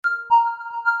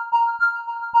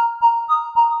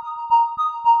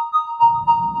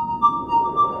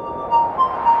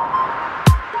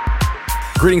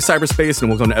Greetings, cyberspace, and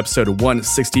welcome to episode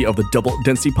 160 of the Double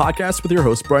Density Podcast with your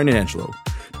host, Brian and Angelo.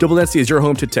 Double Density is your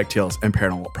home to tech tales and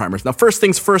paranormal primers. Now, first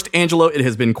things first, Angelo, it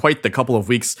has been quite the couple of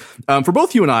weeks for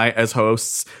both you and I as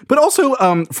hosts, but also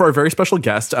for our very special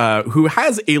guest who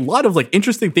has a lot of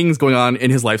interesting things going on in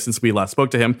his life since we last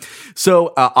spoke to him. So,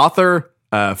 author,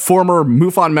 former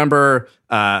MUFON member,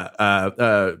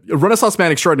 Renaissance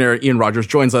man extraordinaire Ian Rogers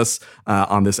joins us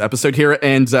on this episode here.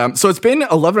 And so it's been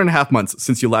 11 and a half months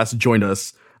since you last joined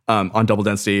us on Double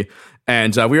Density.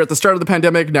 And we were at the start of the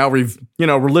pandemic. Now we're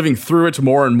living through it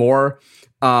more and more.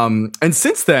 And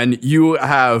since then, you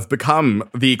have become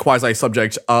the quasi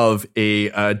subject of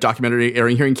a documentary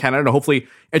airing here in Canada, and hopefully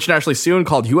internationally soon,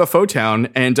 called UFO Town.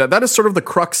 And that is sort of the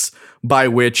crux by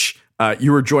which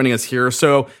you were joining us here.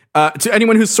 So to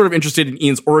anyone who's sort of interested in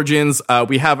Ian's origins,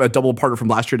 we have a double parter from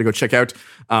last year to go check out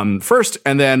first.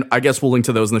 And then I guess we'll link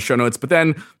to those in the show notes. But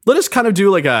then let us kind of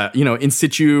do a, in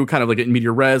situ, kind of like in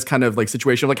media res kind of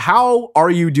situation. Like, how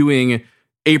are you doing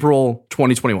April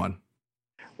 2021?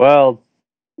 Well,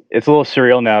 it's a little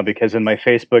surreal now because in my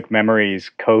Facebook memories,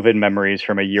 COVID memories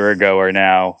from a year ago are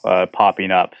now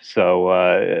popping up.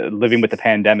 So living with the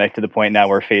pandemic to the point now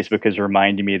where Facebook is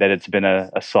reminding me that it's been a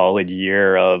solid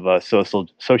year of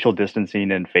social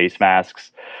distancing and face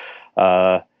masks.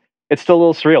 It's still a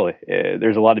little surreal.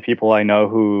 There's a lot of people I know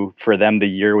who, for them, the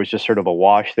year was just sort of a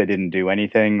wash. They didn't do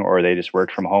anything, or they just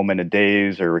worked from home in a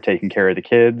daze, or were taking care of the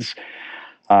kids.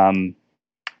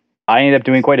 I ended up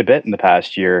doing quite a bit in the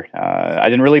past year. I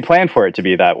didn't really plan for it to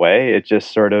be that way. It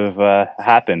just sort of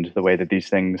happened the way that these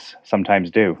things sometimes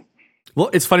do. Well,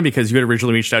 it's funny because you had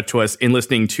originally reached out to us in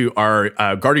listening to our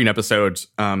Guardian episode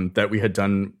that we had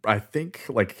done, I think,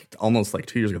 almost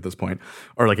 2 years ago at this point,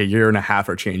 or a year and a half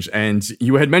or change. And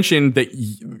you had mentioned that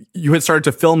you had started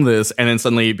to film this, and then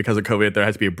suddenly, because of COVID, there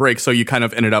had to be a break. So you kind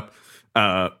of ended up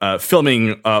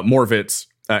filming more of it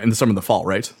in the summer and the fall,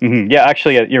 right? Mm-hmm. Yeah,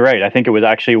 actually, you're right. I think it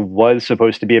was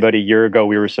supposed to be about a year ago.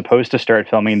 We were supposed to start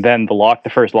filming. Then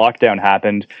the first lockdown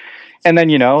happened. And then,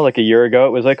 a year ago,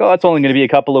 it was it's only going to be a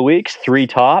couple of weeks, 3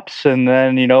 tops. And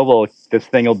then, this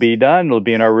thing will be done. It'll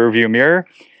be in our rearview mirror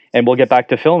and we'll get back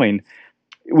to filming.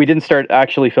 We didn't start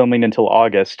actually filming until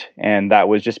August. And that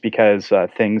was just because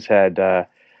things had, I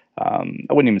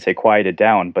wouldn't even say quieted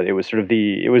down, but it was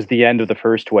the end of the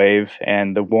first wave,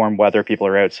 and the warm weather, people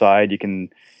are outside. You can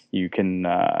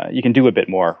do a bit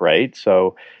more, right?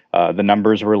 So the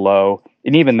numbers were low,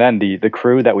 and even then, the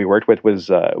crew that we worked with was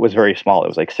very small.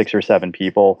 It was 6 or 7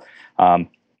 people.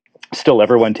 Still,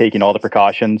 everyone taking all the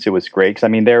precautions. It was great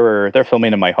because they're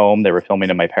filming in my home. They were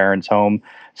filming in my parents' home,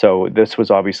 so this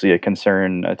was obviously a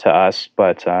concern to us,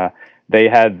 but. They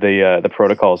had the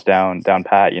protocols down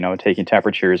pat, taking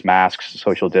temperatures, masks,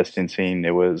 social distancing.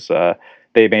 It was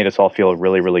they made us all feel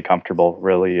really, really comfortable,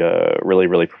 really,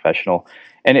 really professional,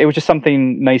 and it was just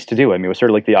something nice to do. It was sort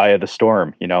of like the eye of the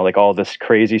storm, all this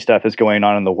crazy stuff is going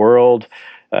on in the world.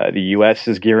 The U.S.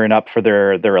 is gearing up for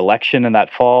their election in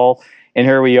that fall, and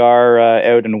here we are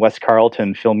out in West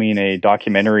Carleton filming a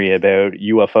documentary about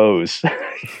UFOs.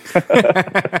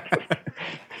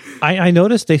 I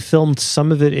noticed they filmed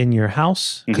some of it in your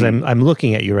house because I'm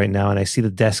looking at you right now and I see the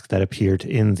desk that appeared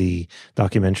in the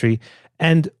documentary.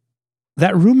 And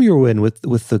that room you were in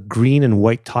with the green and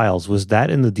white tiles, was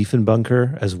that in the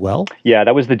Diefenbunker as well? Yeah,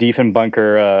 that was the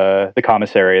Diefenbunker, the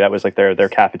commissary. That was their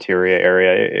cafeteria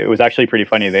area. It was actually pretty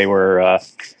funny. They were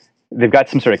they've got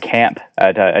some sort of camp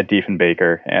at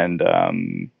Diefenbaker,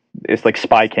 and it's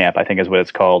spy camp, I think is what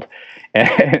it's called. And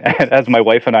as my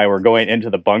wife and I were going into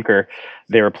the bunker,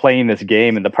 they were playing this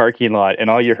game in the parking lot, and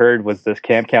all you heard was this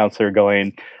camp counselor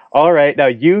going, "All right, now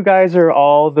you guys are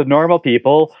all the normal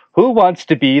people. Who wants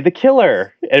to be the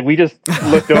killer?" And we just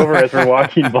looked over as we're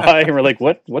walking by, and we're like,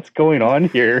 what's going on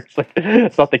here?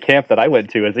 It's not the camp that I went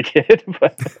to as a kid.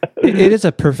 But it is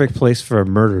a perfect place for a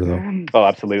murder, though. Oh,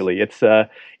 absolutely. It's a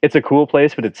cool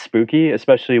place, but it's spooky,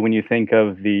 especially when you think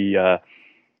of the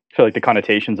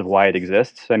connotations of why it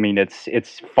exists.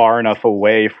 It's far enough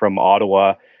away from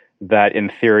Ottawa that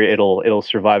in theory it'll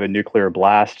survive a nuclear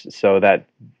blast, so that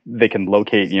they can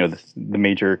locate the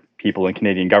major people in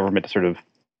Canadian government to sort of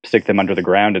stick them under the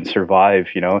ground and survive.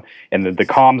 And the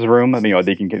comms room,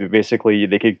 they can basically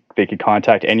they could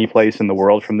contact any place in the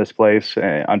world from this place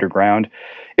underground.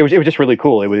 It was just really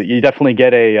cool. You definitely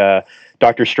get a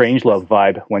Dr. Strangelove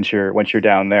vibe once you're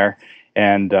down there,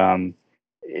 and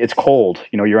it's cold,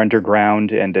 you're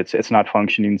underground and it's not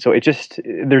functioning. So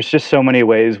there's just so many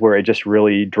ways where it just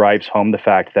really drives home the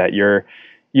fact that you're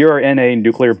in a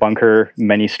nuclear bunker,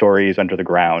 many stories under the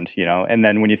ground, and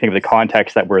then when you think of the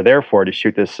context that we're there for to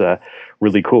shoot this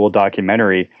really cool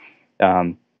documentary,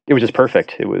 it was just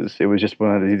perfect. It was just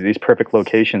one of these perfect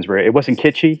locations where it wasn't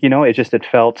kitschy, it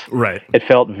felt Right. It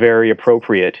felt very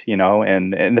appropriate,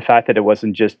 and the fact that it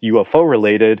wasn't just UFO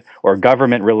related or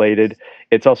government related,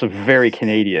 it's also very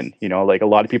Canadian. Like a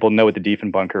lot of people know what the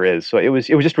Diefenbunker is, so it was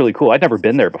just really cool. I'd never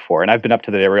been there before, and I've been up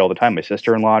to that area all the time. My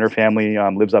sister-in-law and her family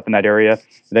lives up in that area,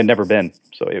 and I'd never been,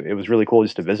 so it was really cool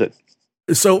just to visit.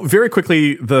 So very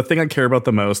quickly, the thing I care about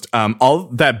the most, all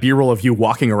that B-roll of you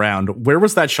walking around, where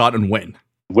was that shot and when?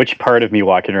 Which part of me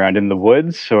walking around in the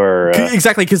woods or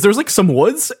Exactly, because there's like some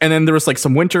woods and then there was like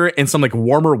some winter and some like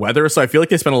warmer weather, so I feel like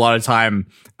they spent a lot of time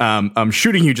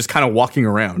shooting you just kind of walking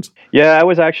around. Yeah, it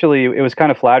was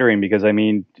kind of flattering because I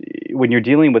mean, when you're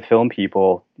dealing with film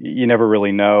people, you never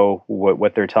really know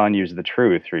what they're telling you is the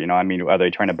truth, or I mean, are they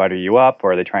trying to butter you up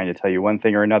or are they trying to tell you one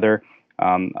thing or another?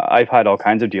 I've had all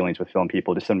kinds of dealings with film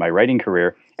people just in my writing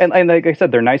career, and like I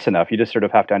said, they're nice enough. You just sort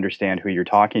of have to understand who you're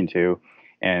talking to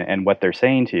and what they're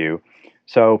saying to you.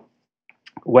 So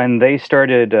when they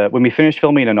started, when we finished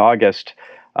filming in August,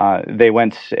 they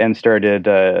went and started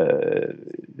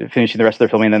finishing the rest of their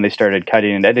filming, and then they started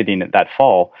cutting and editing it that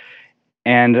fall.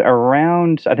 And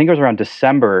I think it was around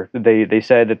December, they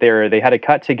said that they had a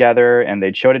cut together and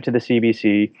they'd showed it to the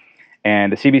CBC,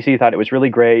 and the CBC thought it was really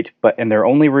great, and their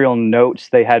only real notes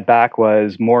they had back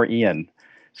was more Ian.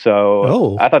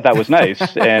 So I thought that was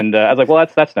nice, and I was like, well,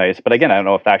 that's nice. But again, I don't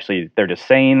know if actually they're just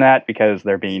saying that because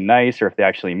they're being nice or if they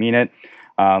actually mean it.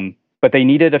 But they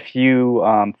needed a few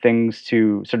things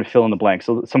to sort of fill in the blanks.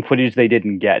 So some footage they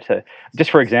didn't get. Just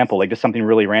for example, like just something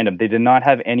really random. They did not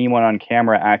have anyone on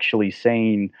camera actually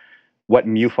saying what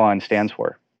MUFON stands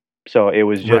for. So it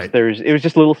was just it was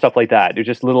just little stuff like that. It was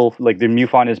just little, like the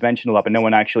MUFON is mentioned a lot, but no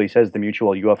one actually says the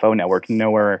Mutual UFO Network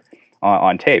nowhere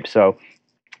on tape. So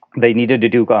they needed to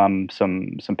do some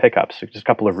pickups, just a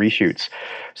couple of reshoots.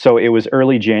 So it was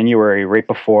early January, right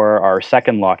before our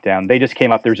second lockdown. They just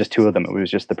came up. There was just two of them. It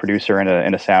was just the producer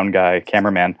and a sound guy,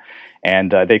 cameraman,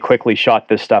 and they quickly shot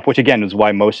this stuff. Which again is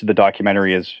why most of the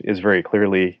documentary is very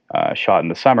clearly shot in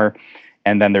the summer.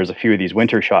 And then there's a few of these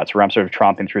winter shots where I'm sort of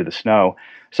tromping through the snow.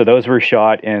 So those were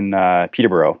shot in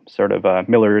Peterborough, sort of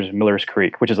Miller's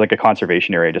Creek, which is like a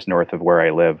conservation area just north of where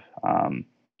I live,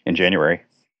 in January.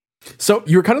 So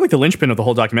you're kind of like the linchpin of the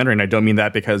whole documentary, and I don't mean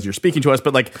that because you're speaking to us,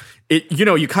 but like it,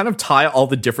 you kind of tie all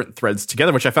the different threads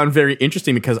together, which I found very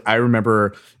interesting because I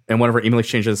remember in one of our email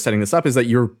exchanges setting this up is that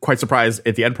you're quite surprised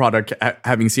at the end product,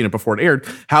 having seen it before it aired,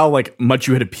 how like much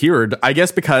you had appeared. I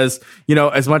guess because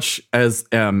as much as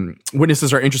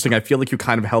witnesses are interesting, I feel like you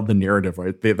kind of held the narrative,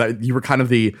 right? That you were kind of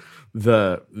the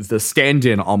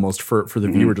stand-in almost for the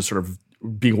viewer to sort of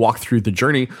being walked through the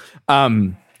journey.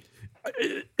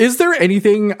 Is there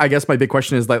anything, I guess my big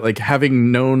question is like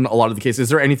having known a lot of the cases, is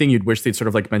there anything you'd wish they'd sort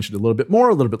of like mentioned a little bit more,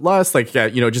 a little bit less? Like,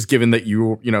 just given that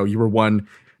you were one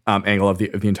angle of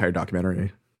the entire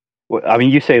documentary. Well, I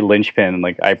mean, you say linchpin,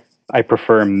 like I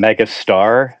prefer mega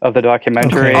star of the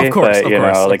documentary. Okay, of course.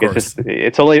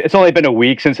 It's only been a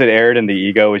week since it aired, and the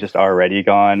ego is just already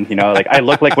gone. Like I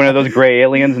look like one of those gray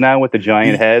aliens now with the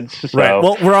giant heads. So. Right.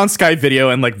 Well, we're on Skype video,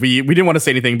 and like we didn't want to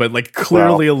say anything, but like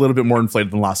clearly a little bit more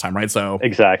inflated than last time, right? So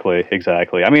exactly.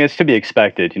 I mean, it's to be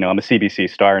expected. I'm a CBC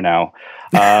star now.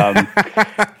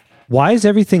 Why is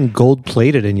everything gold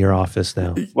plated in your office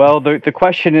now? Well, the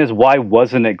question is, why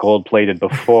wasn't it gold plated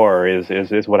before?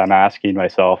 Is what I'm asking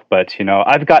myself. But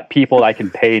I've got people I can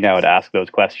pay now to ask those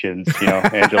questions.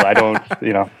 Angela, I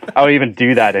don't even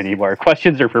do that anymore.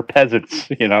 Questions are for peasants.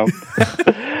 They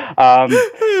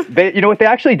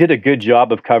actually did a good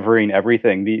job of covering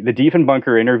everything. The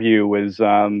Diefenbunker interview was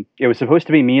it was supposed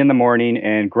to be me in the morning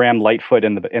and Graham Lightfoot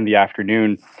in the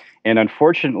afternoon, and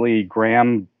unfortunately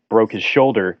Graham broke his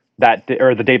shoulder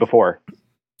the day before.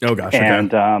 Oh gosh.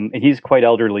 And he's quite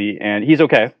elderly and he's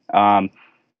okay. But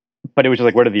it was just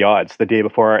like, what are the odds the day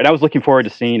before? And I was looking forward to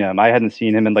seeing him. I hadn't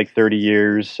seen him in like 30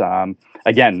 years.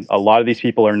 Again, a lot of these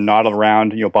people are not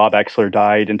around. Bob Exler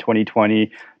died in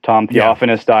 2020. Tom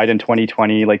Theophanous died in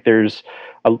 2020. Like there's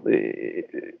not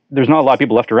a lot of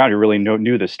people left around who really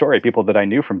knew this story, people that I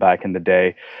knew from back in the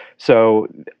day. So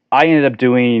I ended up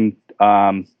doing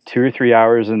 2 or 3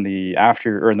 hours in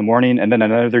the morning, and then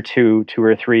another 2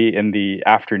 or 3 in the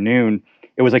afternoon.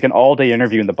 It was like an all-day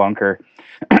interview in the bunker,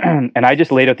 and I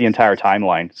just laid out the entire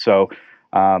timeline. So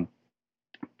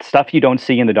stuff you don't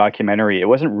see in the documentary, it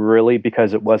wasn't really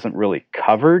because it wasn't really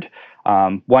covered.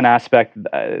 One aspect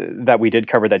that we did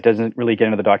cover that doesn't really get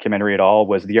into the documentary at all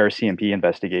was the RCMP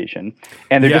investigation,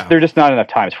 and they're just not enough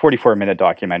time. It's a 44-minute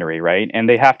documentary, right? And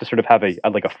they have to sort of have a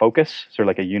focus, sort of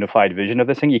like a unified vision of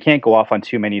this thing. You can't go off on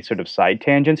too many sort of side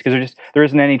tangents because there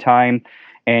isn't any time.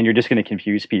 and you're just going to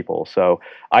confuse people. So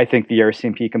I think the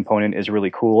RCMP component is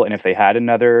really cool. And if they had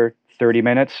another 30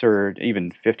 minutes or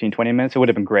even 15, 20 minutes, it would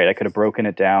have been great. I could have broken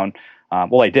it down.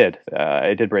 Well, I did.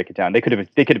 I did break it down. They could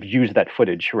have used that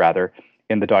footage rather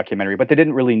in the documentary, but they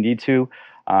didn't really need to.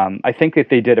 I think that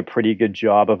they did a pretty good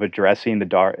job of addressing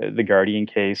the Guardian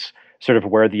case, sort of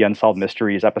where the Unsolved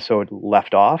Mysteries episode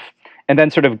left off, and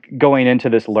then sort of going into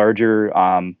this larger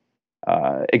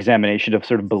examination of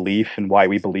sort of belief and why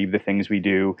we believe the things we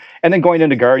do, and then going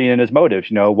into Guardian and his motives.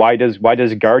 You know, why does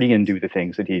Guardian do the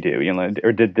things that he do? You know,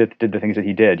 or did the things that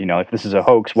he did? You know, if this is a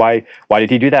hoax, why did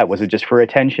he do that? Was it just for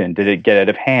attention? Did it get out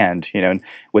of hand? You know,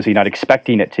 was he not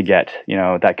expecting it to get, you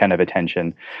know, that kind of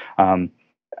attention?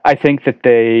 I think that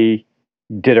they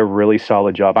did a really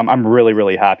solid job. I'm really,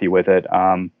 really happy with it.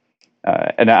 And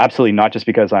absolutely not just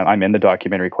because I'm in the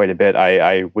documentary quite a bit.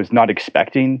 I was not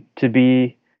expecting to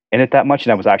be in it that much,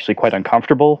 and I was actually quite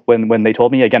uncomfortable when they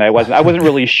told me. Again, I wasn't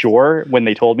really sure when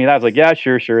they told me that. I was like, yeah,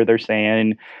 sure. They're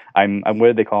saying I'm what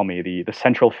did they call me? The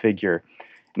central figure.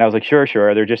 And I was like, sure.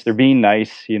 They're being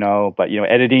nice, you know, but, you know,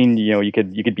 editing, you know, you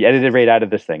could be edited right out of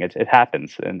this thing. It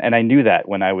happens. And I knew that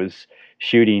when I was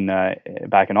shooting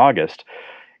back in August.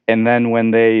 And then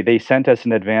when they sent us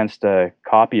an advanced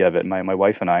copy of it, my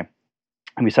wife and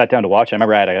we sat down to watch it. I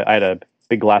remember I had a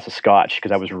big glass of scotch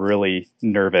because I was really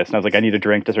nervous. And I was like, I need a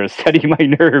drink to sort of steady my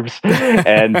nerves.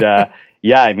 And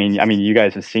yeah, I mean, you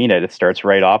guys have seen it. It starts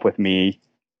right off with me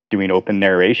doing open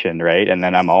narration, right? And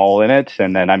then I'm all in it,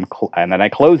 and then I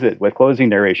close it with closing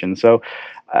narration. So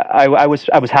I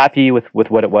was happy with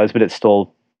what it was, but it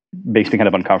still makes me kind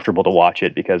of uncomfortable to watch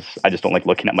it because I just don't like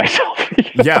looking at myself.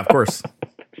 Yeah, of course.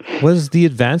 Was the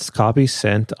advanced copy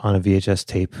sent on a VHS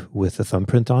tape with a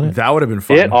thumbprint on it? That would have been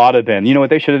fun. It ought to have been. You know what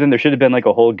they should have done? There should have been like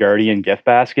a whole Guardian gift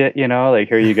basket, you know, like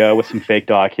here you go with some fake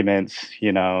documents.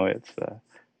 You know, it's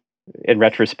in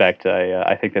retrospect,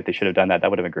 I think that they should have done that. That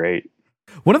would have been great.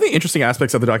 One of the interesting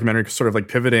aspects of the documentary, sort of like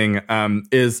pivoting,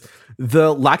 is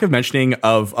the lack of mentioning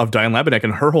of Diane Labinek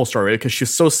and her whole story, because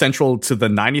she's so central to the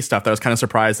 90s stuff that I was kind of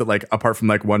surprised that, like, apart from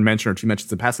like one mention or two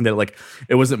mentions in passing, that like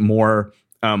it wasn't more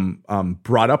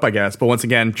brought up, I guess. But once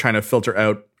again, trying to filter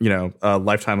out, you know, a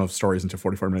lifetime of stories into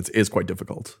 44 minutes is quite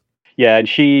difficult. Yeah,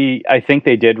 and I think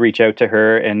they did reach out to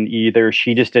her, and either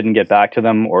she just didn't get back to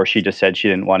them, or she just said she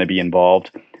didn't want to be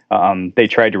involved. They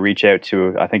tried to reach out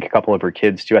to, I think, a couple of her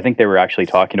kids too. I think they were actually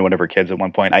talking to one of her kids at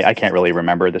one point. I can't really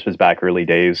remember. This was back early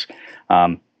days,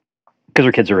 because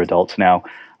her kids are adults now.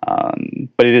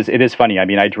 But it is funny. I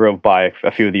mean, I drove by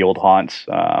a few of the old haunts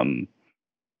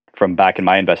from back in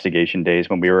my investigation days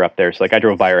when we were up there. So like I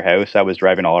drove by her house. I was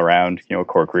driving all around, you know,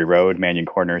 Corkery Road, Mannion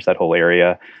Corners, that whole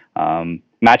area.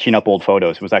 Matching up old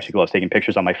photos. It was actually cool. I was taking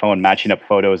pictures on my phone, matching up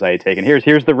photos I had taken.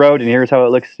 Here's the road, and here's how it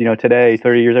looks, you know, today,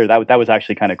 30 years later. That was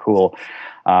actually kind of cool.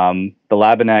 The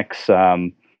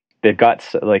Labineks, they've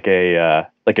got like a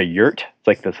yurt. It's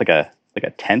like this, like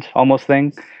a tent almost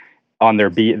thing on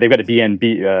their they've got a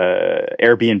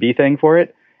Airbnb thing for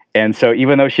it. And so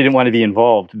even though she didn't want to be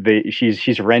involved,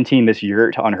 she's renting this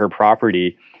yurt on her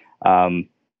property, and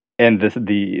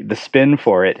the spin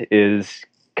for it is,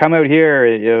 come out here,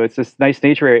 you know, it's this nice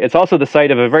nature area. It's also the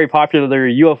site of a very popular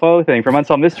UFO thing from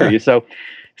Unsolved Mysteries. So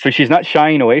she's not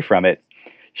shying away from it.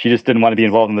 She just didn't want to be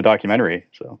involved in the documentary.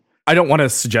 So I don't want to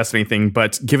suggest anything,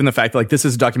 but given the fact that, like, this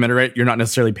is a documentary, right, you're not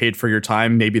necessarily paid for your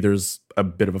time. Maybe there's a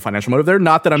bit of a financial motive there.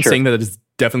 Not that I'm saying that it is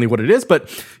definitely what it is,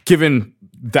 but given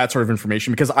that sort of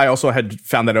information, because I also had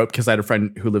found that out because I had a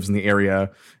friend who lives in the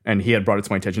area and he had brought it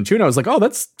to my attention too. And I was like, oh,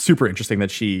 that's super interesting that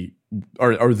she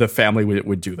or the family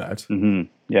would do that. Mm-hmm.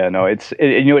 Yeah, no, it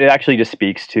actually just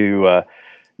speaks to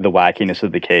the wackiness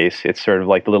of the case. It's sort of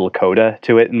like the little coda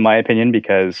to it, in my opinion,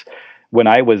 because when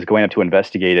I was going up to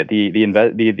investigate it,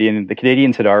 the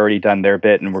Canadians had already done their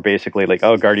bit and were basically like,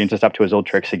 oh, Guardian's just up to his old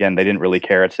tricks again. They didn't really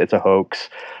care. It's a hoax.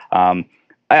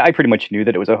 I pretty much knew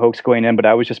that it was a hoax going in, but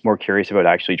I was just more curious about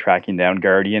actually tracking down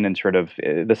Guardian and sort of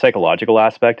the psychological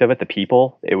aspect of it, the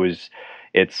people.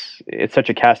 It's such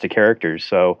a cast of characters.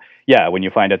 So yeah, when you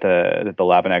find out that the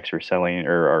Labineks are selling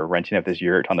or renting up this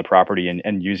yurt on the property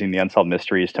and using the Unsolved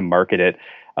Mysteries to market it,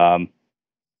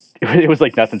 it was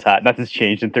like nothing's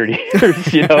changed in 30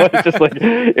 years. You know,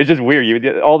 it's just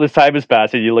weird. All this time has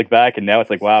passed, and you look back, and now it's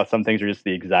like, wow, some things are just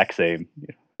the exact same.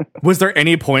 Was there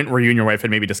any point where you and your wife had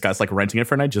maybe discussed like renting it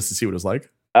for a night just to see what it was like?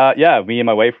 Yeah, me and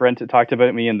my wife talked about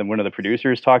it. Me and one of the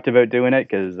producers talked about doing it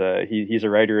because he's a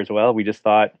writer as well. We just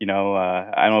thought, you know,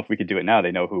 I don't know if we could do it now.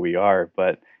 They know who we are,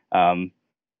 but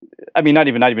I mean, not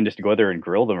even just to go there and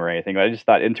grill them or anything. But I just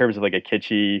thought in terms of like a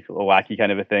kitschy, wacky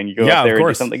kind of a thing, you go up there and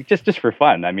do something just for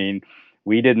fun. I mean,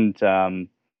 we didn't.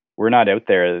 we're not out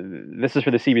there. This is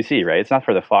for the CBC, right? It's not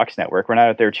for the Fox network. We're not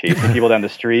out there chasing people down the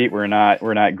street. We're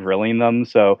not grilling them.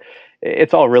 So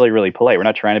it's all really, really polite. We're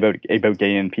not trying about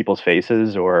getting in people's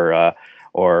faces or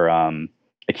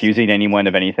accusing anyone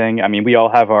of anything. I mean, we all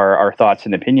have our thoughts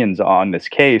and opinions on this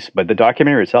case, but the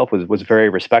documentary itself was very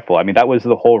respectful. I mean, that was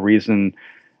the whole reason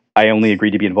I only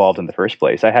agreed to be involved in the first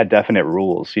place. I had definite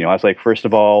rules. I was like, first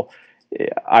of all,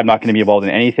 I'm not going to be involved in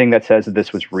anything that says that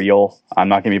this was real. I'm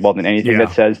not going to be involved in anything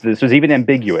that says this was even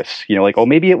ambiguous. Like, oh,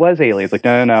 maybe it was aliens. Like,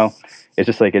 no. It's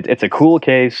just like, it's a cool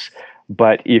case.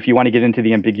 But if you want to get into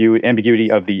the ambiguity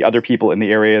of the other people in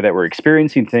the area that were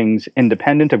experiencing things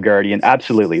independent of Guardian,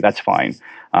 absolutely, that's fine.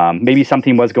 Maybe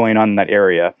something was going on in that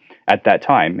area at that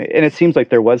time. And it seems like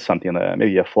there was something,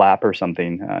 maybe a flap or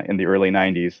something in the early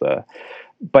 90s.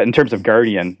 But in terms of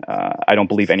Guardian, I don't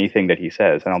believe anything that he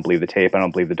says. I don't believe the tape. I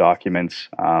don't believe the documents.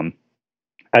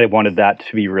 I wanted that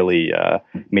to be really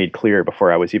made clear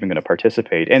before I was even going to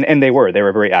participate. And they were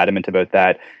very adamant about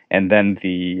that. And then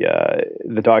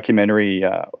the documentary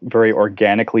very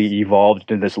organically evolved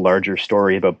into this larger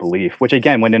story about belief, which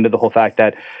again went into the whole fact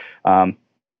that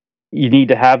you need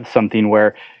to have something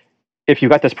where, if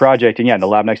you've got this project and the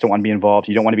lab next don't want to be involved,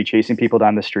 you don't want to be chasing people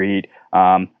down the street.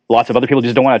 Lots of other people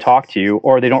just don't want to talk to you,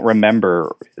 or they don't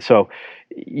remember. So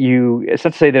it's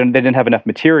not to say that they didn't have enough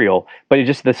material, but it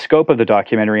just, the scope of the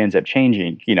documentary ends up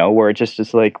changing, where it just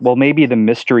is like, well, maybe the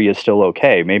mystery is still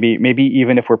okay. Maybe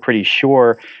even if we're pretty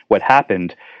sure what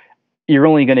happened, you're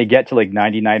only going to get to like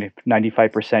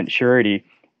 95% surety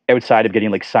outside of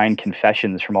getting like signed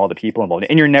confessions from all the people involved,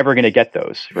 and you're never going to get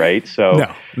those, right? So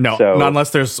no, not unless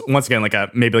there's once again like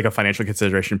a financial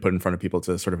consideration put in front of people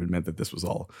to sort of admit that this was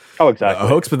all a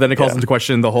hoax. But then it calls into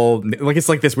question the whole, like, it's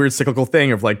like this weird cyclical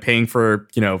thing of like paying for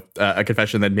a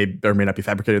confession that may or may not be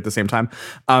fabricated at the same time.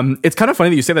 It's kind of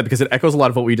funny that you say that, because it echoes a lot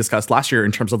of what we discussed last year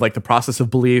in terms of like the process of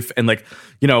belief and like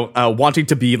wanting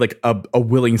to be like a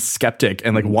willing skeptic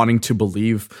and like wanting to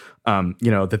believe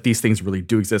that these things really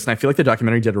do exist. And I feel like the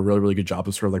documentary did a really, really good job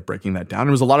of sort of like breaking that down.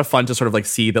 It was a lot of fun to sort of like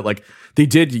see that like they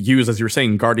did use, as you were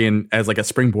saying, Guardian as like a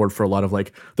springboard for a lot of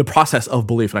like the process of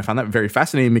belief. And I found that very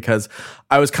fascinating, because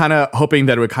I was kind of hoping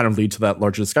that it would kind of lead to that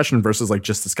larger discussion versus like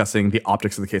just discussing the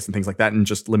optics of the case and things like that and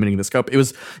just limiting the scope. It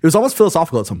was almost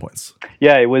philosophical at some points.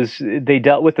 Yeah, it was. They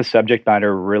dealt with the subject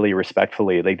matter really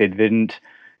respectfully. Like, they didn't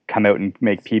come out and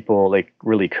make people like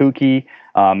really kooky,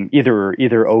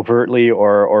 either overtly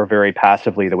or very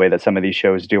passively, the way that some of these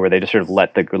shows do, where they just sort of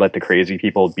let the crazy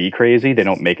people be crazy. They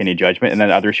don't make any judgment. And then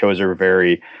other shows are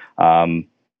very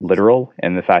literal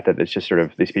in the fact that it's just sort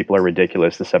of, these people are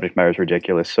ridiculous, the subject matter is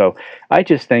ridiculous. So I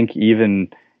just think, even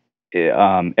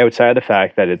outside of the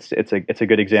fact that it's a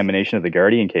good examination of the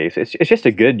Guardian case, it's just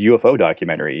a good UFO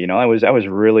documentary. I was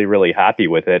really, really happy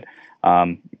with it.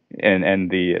 And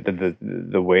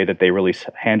the way that they really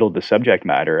handled the subject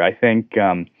matter. I think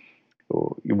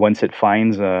once it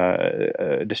finds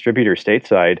a distributor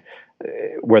stateside,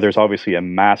 where there's obviously a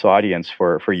mass audience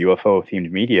for UFO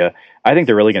themed media, I think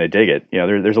they're really going to dig it.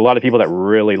 There's a lot of people that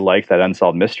really like that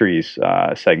Unsolved Mysteries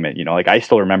segment. Like, I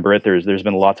still remember it. There's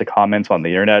been lots of comments on the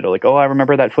internet like, oh, I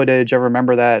remember that footage. I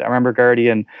remember that. I remember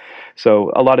Guardian.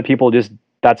 So a lot of people just,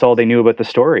 that's all they knew about the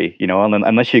story,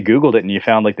 unless you Googled it and you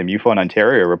found like the MUFON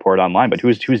Ontario report online. But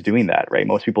who's doing that, right?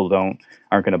 Most people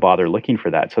aren't going to bother looking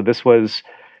for that. So this was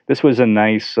a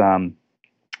nice sort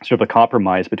of a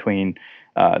compromise between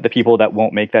the people that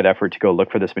won't make that effort to go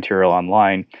look for this material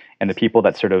online, and the people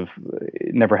that sort of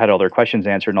never had all their questions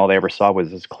answered, and all they ever saw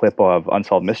was this clip of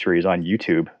Unsolved Mysteries on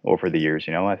YouTube over the years.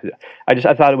 I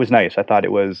thought it was nice. I thought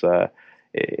it was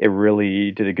it really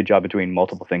did a good job of doing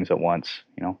multiple things at once.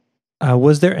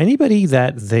 Was there anybody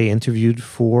that they interviewed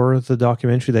for the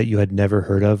documentary that you had never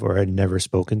heard of or had never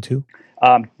spoken to?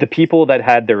 The people that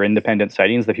had their independent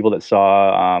sightings, the people that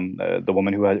saw the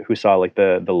woman who saw like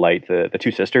the light, the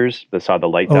two sisters that saw the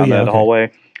light down the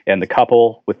hallway, and the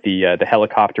couple with the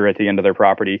helicopter at the end of their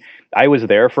property. I was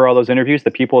there for all those interviews. The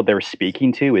people they're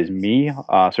speaking to is me,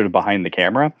 sort of behind the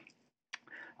camera.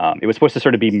 It was supposed to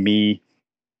sort of be me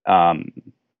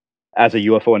as a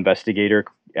UFO investigator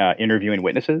interviewing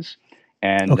witnesses.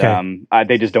 And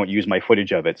they just don't use my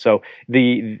footage of it. So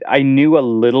I knew a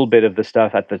little bit of the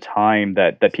stuff at the time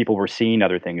that people were seeing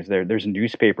other things. There's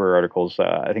newspaper articles.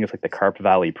 I think it's like the Carp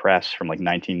Valley Press from like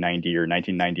 1990 or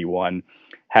 1991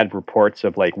 had reports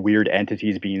of like weird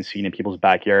entities being seen in people's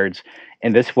backyards.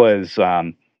 And this was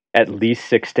at least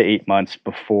 6 to 8 months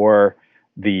before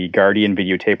the Guardian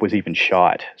videotape was even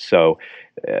shot. So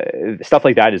stuff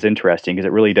like that is interesting, because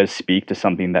it really does speak to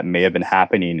something that may have been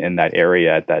happening in that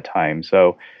area at that time.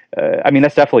 So I mean,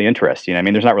 that's definitely interesting. I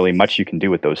mean, there's not really much you can do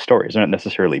with those stories. They're not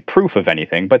necessarily proof of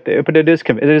anything, but it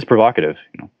is provocative.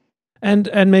 You know?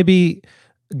 And maybe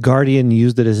Guardian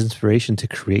used it as inspiration to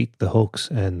create the hoax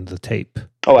and the tape.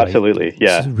 Oh, absolutely.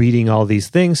 Yeah. Reading all these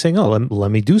things, saying, oh,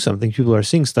 let me do something. People are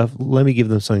seeing stuff. Let me give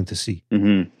them something to see.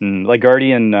 Mm-hmm. Like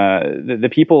Guardian, the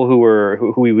people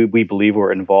who we believe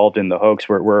were involved in the hoax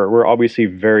were obviously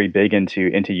very big into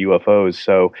UFOs.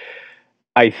 So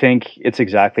I think it's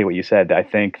exactly what you said. I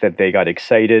think that they got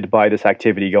excited by this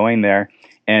activity going there.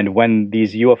 And when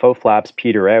these UFO flaps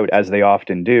peter out, as they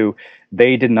often do,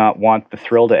 they did not want the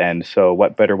thrill to end. So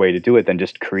what better way to do it than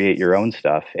just create your own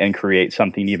stuff and create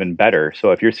something even better?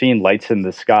 So if you're seeing lights in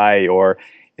the sky or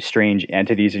strange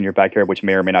entities in your backyard, which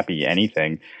may or may not be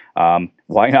anything,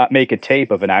 why not make a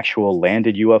tape of an actual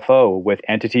landed UFO with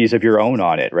entities of your own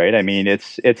on it, right? I mean,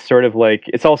 it's sort of like,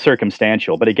 it's all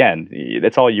circumstantial, but again,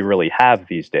 that's all you really have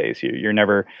these days.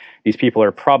 These people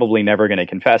are probably never going to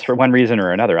confess for one reason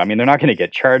or another. I mean, they're not going to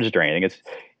get charged or anything.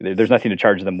 There's nothing to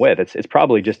charge them with. It's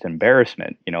probably just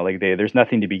embarrassment, like there's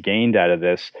nothing to be gained out of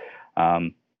this.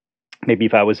 Maybe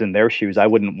if I was in their shoes, I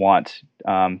wouldn't want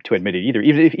to admit it either.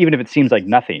 Even if it seems like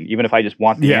nothing, even if I just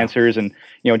want the answers and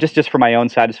just for my own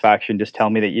satisfaction, just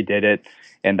tell me that you did it,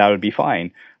 and that would be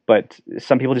fine. But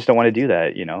some people just don't want to do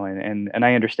that, and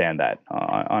I understand that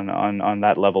on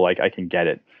that level. I can get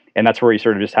it, and that's where you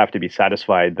sort of just have to be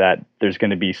satisfied that there's going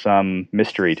to be some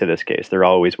mystery to this case. There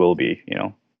always will be,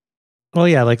 Well,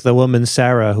 yeah, like the woman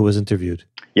Sarah who was interviewed.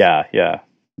 Yeah.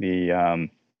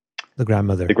 The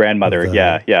grandmother. The grandmother,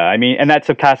 yeah. I mean, and that's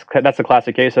a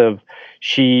classic case of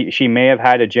she may have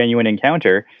had a genuine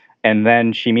encounter, and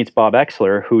then she meets Bob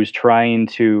Exler, who's trying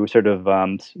to sort of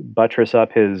buttress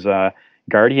up his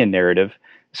Guardian narrative,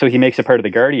 so he makes it part of the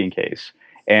Guardian case.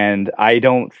 And I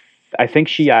think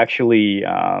she actually,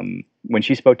 when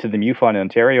she spoke to the MUFON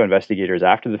Ontario investigators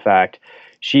after the fact,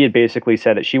 she had basically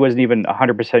said that she wasn't even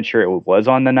 100% sure it was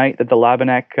on the night that the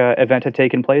Labanak event had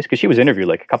taken place, because she was interviewed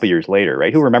like a couple years later,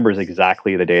 right? Who remembers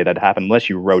exactly the day that happened, unless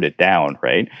you wrote it down,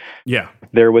 right? Yeah.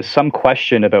 There was some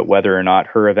question about whether or not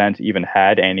her event even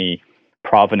had any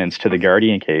provenance to the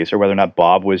Guardian case, or whether or not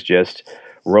Bob was just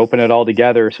roping it all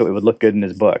together so it would look good in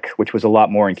his book, which was a lot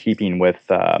more in keeping with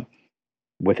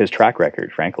his track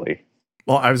record, frankly.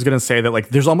 Well, I was going to say that like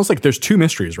there's almost like there's two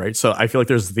mysteries, right? So I feel like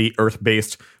there's the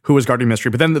Earth-based who was Guardian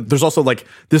mystery, but then there's also like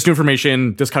this new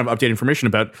information, this kind of updated information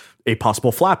about a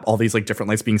possible flap, all these like different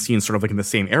lights being seen sort of like in the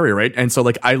same area, right? And so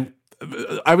like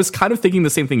I was kind of thinking the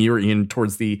same thing you were, Ian,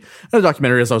 towards the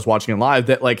documentary as I was watching it live,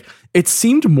 that like it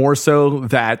seemed more so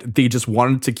that they just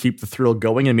wanted to keep the thrill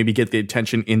going and maybe get the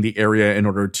attention in the area in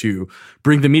order to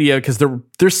bring the media, because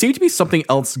there seemed to be something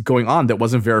else going on that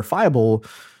wasn't verifiable.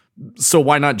 So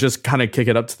why not just kind of kick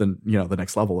it up to the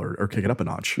next level or kick it up a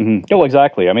notch? Mm-hmm. Oh,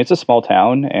 exactly. I mean, it's a small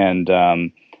town, and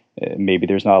maybe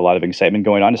there's not a lot of excitement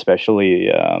going on,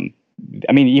 especially.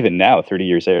 I mean, even now, 30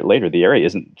 years later, the area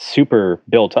isn't super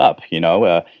built up.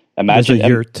 Imagine there's a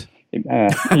yurt.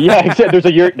 Yeah, there's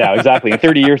a yurt now. Exactly. In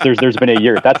 30 years, there's been a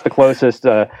yurt. That's the closest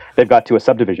they've got to a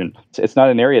subdivision. It's not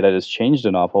an area that has changed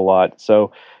an awful lot.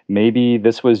 So maybe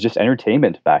this was just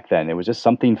entertainment back then. It was just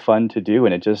something fun to do,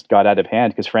 and it just got out of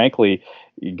hand. Because frankly,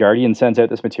 Guardian sends out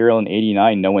this material in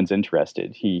 '89. No one's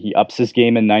interested. He ups his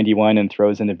game in '91 and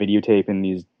throws in a videotape in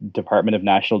these Department of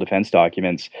National Defense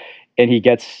documents, and he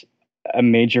gets a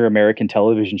major American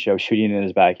television show shooting in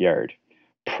his backyard.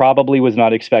 Probably was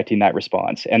not expecting that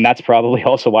response. And that's probably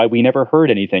also why we never heard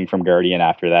anything from Guardian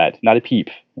after that. Not a peep,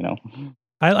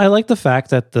 I like the fact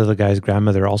that the guy's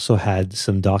grandmother also had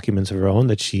some documents of her own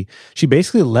that she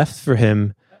basically left for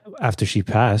him after she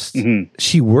passed. Mm-hmm.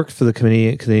 She worked for the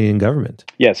Canadian government.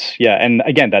 Yes, yeah. And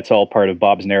again, that's all part of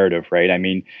Bob's narrative, right? I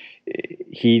mean,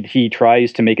 he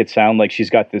tries to make it sound like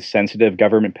she's got this sensitive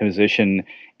government position,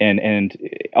 and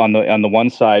on the one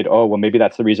side, oh well, maybe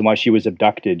that's the reason why she was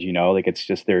abducted. Like it's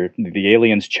just the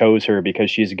aliens chose her because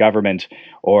she's government,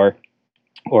 or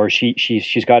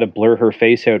she's got to blur her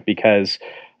face out because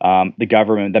the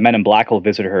government, the Men in Black will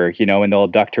visit her, and they'll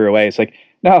abduct her away. It's like,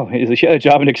 no, she had a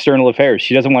job in external affairs.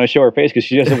 She doesn't want to show her face because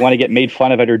she doesn't want to get made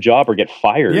fun of at her job or get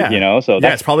fired, So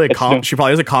it's probably she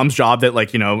probably has a comms job that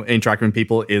interacting with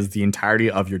people is the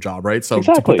entirety of your job, right? So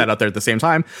exactly. To put that out there at the same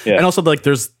time. Yeah. And also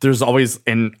there's always,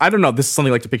 and I don't know, this is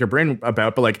something like to pick your brain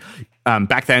about, but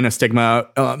back then a stigma,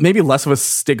 maybe less of a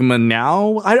stigma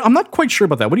now. I'm not quite sure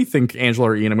about that. What do you think,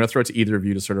 Angela or Ian? I'm going to throw it to either of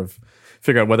you to sort of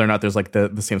figure out whether or not there's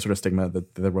the same sort of stigma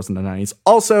that there was in the 90s.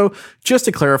 Also, just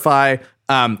to clarify,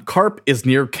 Carp is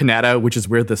near Canada, which is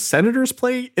where the Senators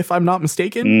play, if I'm not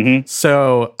mistaken. Mm-hmm.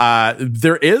 So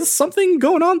there is something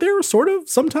going on there, sort of,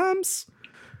 sometimes.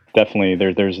 Definitely,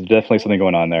 there's definitely something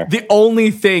going on there. The only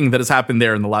thing that has happened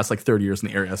there in the last like 30 years in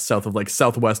the area,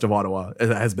 southwest of Ottawa,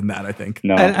 has been that, I think.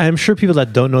 No, And I'm sure people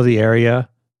that don't know the area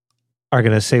are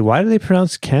going to say, why do they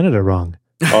pronounce Canada wrong?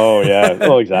 Oh yeah.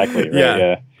 Oh, exactly. Right. Yeah.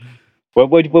 Yeah. What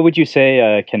would you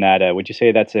say, Canada? Would you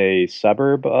say that's a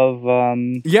suburb of?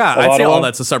 Yeah, of I'd say Ottawa? all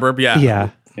that's a suburb. Yeah. Yeah.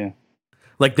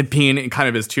 Like Nepean, it kind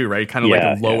of is too, right? Kind of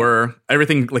Yeah, like a lower,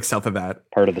 everything like south of that.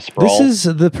 Part of the sprawl. This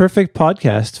is the perfect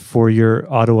podcast for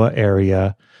your Ottawa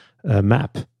area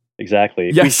map.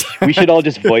 Exactly. Yes. We should all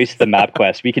just voice the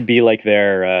MapQuest. We could be like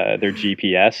their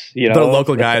GPS, you know. The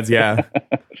local guides, yeah.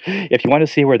 If you want to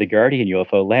see where the Guardian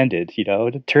UFO landed, you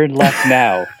know, turn left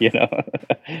now, you know.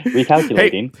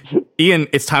 Recalculating. Hey, Ian,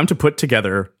 it's time to put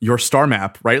together your star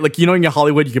map, right? Like, you know, in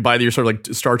Hollywood, you could buy your sort of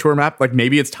like star tour map. Like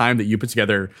maybe it's time that you put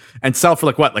together and sell for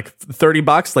like what, like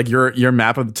 $30, like your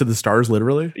map to the stars,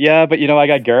 literally. Yeah, but you know, I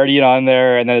got Guardian on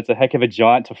there, and then it's a heck of a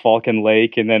jaunt to Falcon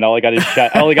Lake, and then all I got is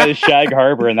Shag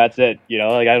Harbor, and that's it. You know,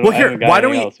 like I don't got why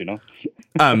don't anything we? else, you know.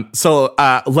 So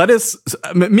let us.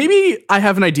 Maybe I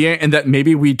have an idea, and that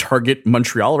maybe we target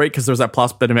Montreal, right? Because there's that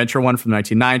Place Bonaventure one from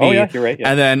 1990. Oh yeah, you're right. Yeah.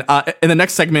 And then in the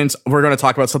next segment, we're going to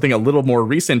talk about something a little more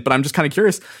recent. But I'm just kind of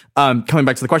curious. Coming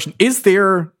back to the question, is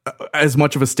there as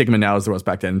much of a stigma now as there was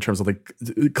back then in terms of like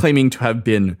claiming to have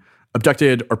been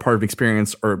abducted or part of an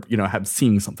experience, or have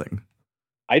seen something?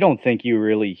 I don't think you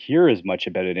really hear as much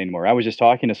about it anymore. I was just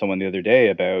talking to someone the other day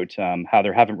about how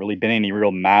there haven't really been any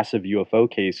real massive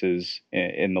UFO cases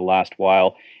in the last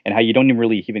while, and how you don't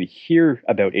really even hear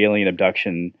about alien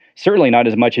abduction, certainly not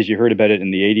as much as you heard about it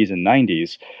in the 80s and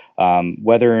 90s.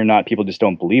 Whether or not people just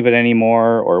don't believe it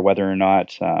anymore, or whether or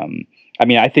not,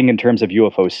 I think in terms of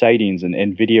UFO sightings and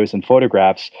videos and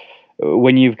photographs,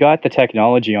 when you've got the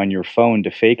technology on your phone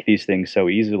to fake these things so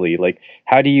easily, like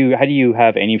how do you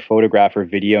have any photograph or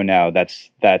video now that's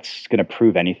going to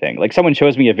prove anything? Like someone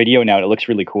shows me a video now and it looks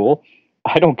really cool.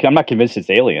 I'm not convinced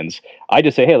it's aliens. I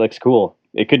just say, hey, it looks cool.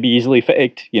 It could be easily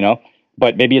faked,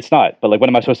 but maybe it's not. But like, what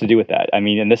am I supposed to do with that? I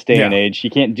mean, in this day and age, you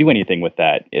can't do anything with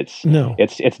that. It's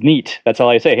neat. That's all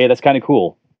I say. Hey, that's kind of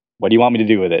cool. What do you want me to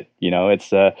do with it?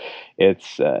 It's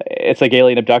like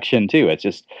alien abduction too. It's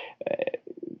just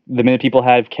the minute people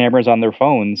have cameras on their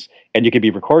phones and you could be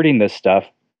recording this stuff,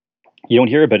 you don't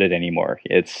hear about it anymore.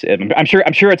 I'm sure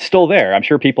it's still there. I'm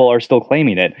sure people are still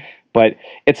claiming it, but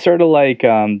it's sort of like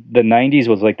the 90s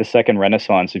was like the second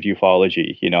renaissance of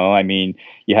ufology.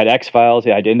 You had X-Files,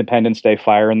 you had Independence Day,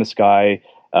 Fire in the Sky,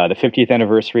 the 50th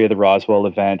anniversary of the Roswell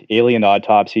event, alien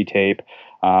autopsy tape.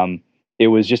 It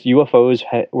was just UFOs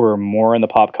were more in the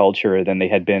pop culture than they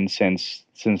had been since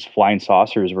flying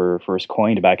saucers were first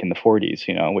coined back in the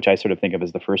 40s, which I sort of think of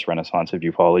as the first renaissance of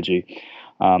ufology.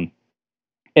 And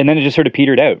then it just sort of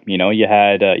petered out. You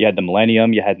had the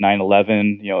millennium, you had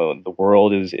 9/11. The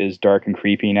world is dark and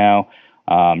creepy now.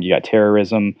 You got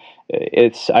terrorism.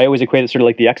 I always equate it sort of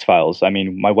like the X-Files. I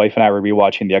mean, my wife and I were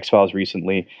rewatching the X-Files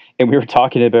recently, and we were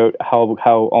talking about how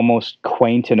almost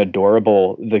quaint and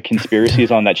adorable the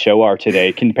conspiracies on that show are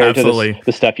today compared to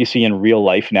the stuff you see in real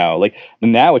life now. Like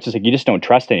now, it's just like you just don't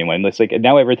trust anyone. It's like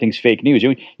now everything's fake news.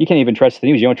 You can't even trust the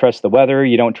news. You don't trust the weather.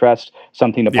 You don't trust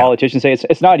something the politicians say.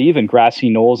 It's not even grassy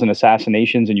knolls and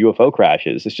assassinations and UFO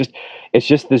crashes. It's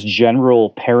just this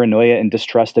general paranoia and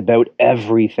distrust about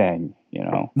everything.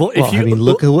 Well,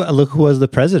 look who was the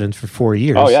president for 4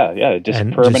 years. Oh yeah, just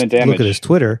permanent damage. Look at his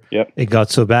Twitter. Yep. It got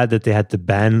so bad that they had to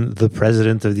ban the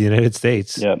president of the United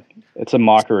States. Yeah, it's a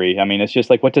mockery. I mean, it's just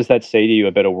like, what does that say to you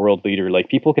about a world leader? Like,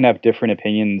 people can have different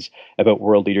opinions about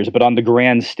world leaders, but on the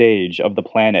grand stage of the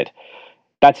planet,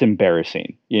 that's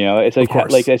embarrassing. It's like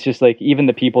it's just like even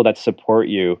the people that support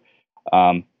you.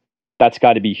 That's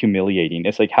got to be humiliating.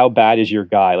 It's like, how bad is your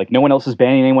guy? Like, no one else is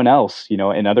banning anyone else,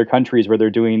 in other countries where they're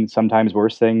doing sometimes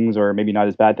worse things or maybe not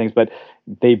as bad things, but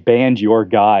they banned your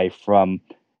guy from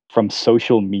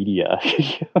social media.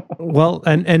 Well,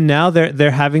 and now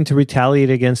they're having to retaliate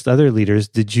against other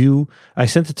leaders. I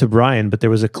sent it to Brian, but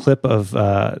there was a clip of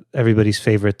everybody's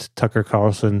favorite Tucker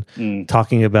Carlson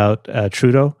talking about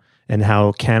Trudeau and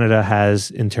how Canada has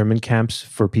internment camps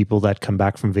for people that come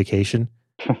back from vacation.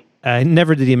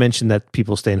 Never did he mention that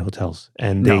people stay in hotels,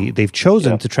 and they've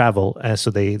chosen to travel, so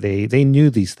they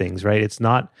knew these things, right? It's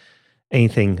not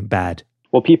anything bad.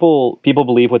 Well, people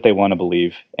believe what they want to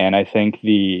believe, and I think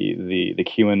the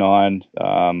QAnon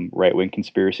right wing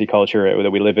conspiracy culture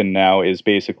that we live in now is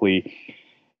basically,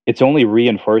 it's only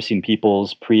reinforcing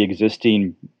people's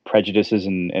pre-existing prejudices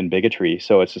and bigotry.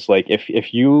 So it's just like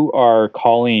if you are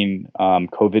calling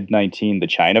COVID-19 the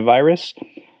China virus,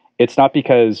 it's not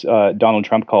because Donald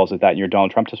Trump calls it that and you're a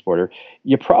Donald Trump supporter.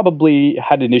 You probably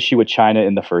had an issue with China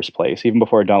in the first place, even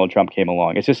before Donald Trump came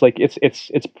along. It's just like it's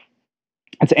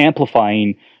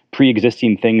amplifying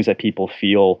pre-existing things that people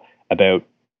feel about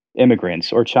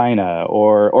immigrants or China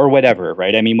or whatever,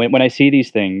 right? I mean, when I see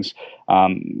these things,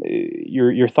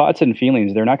 your thoughts and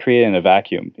feelings, they're not created in a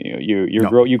vacuum.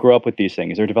 You grow up with these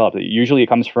things. They're developed. Usually, it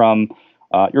comes from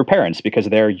your parents because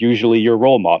they're usually your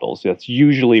role models. That's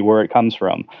usually where it comes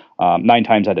from, 9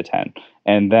 times out of 10,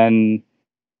 and then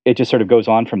it just sort of goes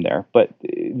on from there. But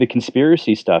the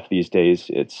conspiracy stuff these days,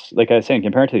 it's like I was saying,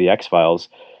 compared to the X-Files.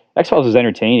 X-Files is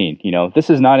entertaining. This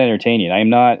is not entertaining. I am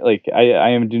not like I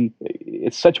am doing.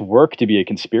 It's such work to be a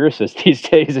conspiracist these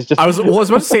days. It's just I was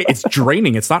about to say it's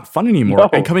draining. It's not fun anymore. No.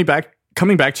 And coming back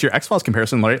to your X-Files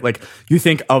comparison, right? Like you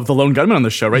think of the lone gunman on the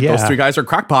show, right? Yeah. Those 3 guys are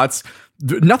crackpots.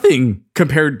 Nothing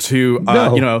compared to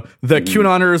the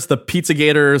QAnoners, the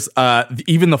Pizzagate,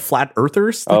 even the flat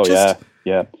earthers.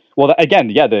 Yeah. Well,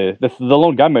 the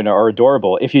lone gunmen are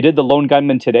adorable. If you did the lone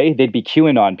gunmen today, they'd be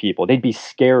QAnon people. They'd be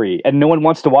scary, and no one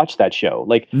wants to watch that show.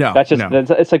 Like,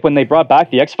 it's like when they brought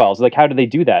back the X-Files. Like, how do they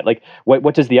do that? Like,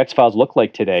 what does the X-Files look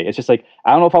like today? It's just like,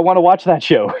 I don't know if I want to watch that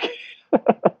show.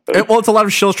 It's a lot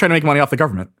of shills trying to make money off the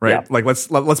government, right? Yeah. Like let's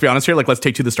be honest here. Like let's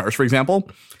take To the Stars for example.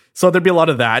 So there'd be a lot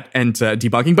of that and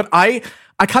debunking. But I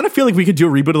kind of feel like we could do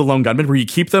a reboot of the Lone Gunmen where you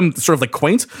keep them sort of like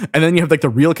quaint, and then you have like the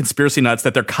real conspiracy nuts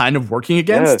that they're kind of working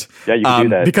against. Yeah, you can do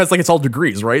that because like it's all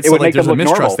degrees, right? It would make there's them look a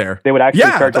mistrust normal. there. They would actually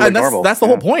start to look normal. That's the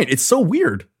whole point. It's so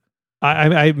weird.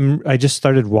 I just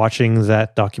started watching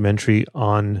that documentary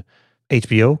on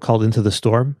HBO called Into the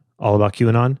Storm, all about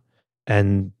QAnon,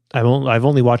 and I've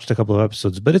only watched a couple of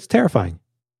episodes, but it's terrifying.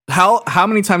 How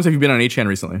many times have you been on 8chan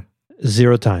recently?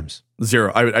 0 times.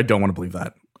 0. I don't want to believe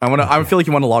that. I feel like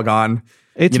you want to log on.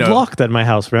 It's blocked at my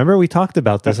house. Remember, we talked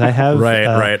about this. I have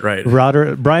right.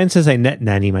 Router. Brian says I net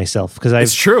nanny myself because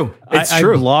it's true. I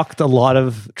blocked a lot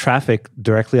of traffic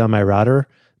directly on my router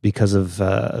because of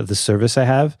the service I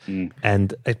have,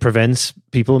 and it prevents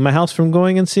people in my house from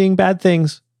going and seeing bad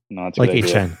things. No, it's like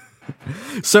 8chan.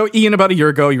 So, Ian, about a year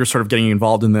ago, you were sort of getting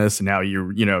involved in this, and now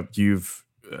you've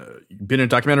been in a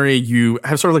documentary. You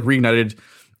have sort of like reignited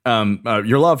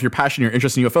your love, your passion, your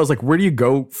interest in UFOs. Like, where do you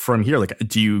go from here? Like,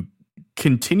 do you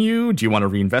continue? Do you want to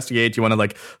reinvestigate? Do you want to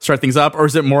like start things up, or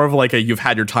is it more of like you've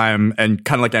had your time and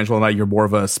kind of like Angela and I, you're more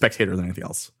of a spectator than anything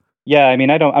else? Yeah, I mean,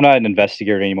 I'm not an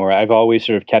investigator anymore. I've always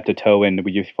sort of kept a toe in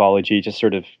with ufology, just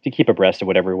sort of to keep abreast of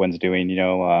what everyone's doing.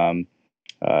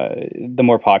 The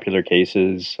more popular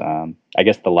cases, I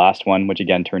guess the last one, which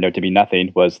again turned out to be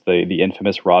nothing, was the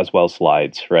infamous Roswell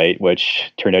slides, right?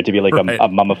 Which turned out to be like a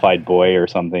mummified boy or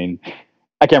something.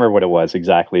 I can't remember what it was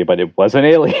exactly, but it wasn't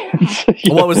aliens.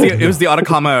 Well, it was the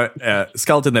Atacama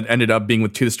skeleton that ended up being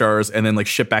with To the Stars and then like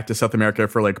shipped back to South America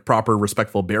for like proper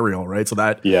respectful burial, right? So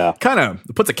that kind of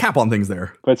puts a cap on things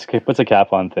there. Puts a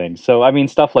cap on things. So I mean,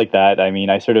 stuff like that. I mean,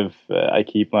 I sort of I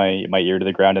keep my ear to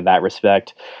the ground in that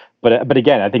respect. But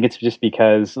again, I think it's just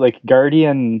because like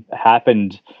Guardian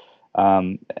happened,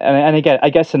 and again,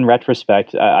 I guess in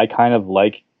retrospect, I kind of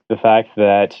like the fact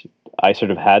that I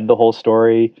sort of had the whole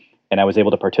story and I was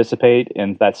able to participate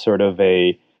in that sort of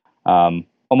a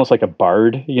almost like a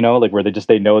bard, like where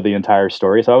they know the entire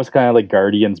story. So I was kind of like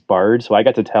Guardian's bard. So I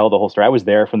got to tell the whole story. I was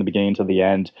there from the beginning to the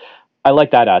end. I like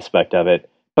that aspect of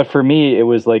it. But for me, it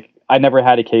was like I never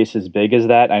had a case as big as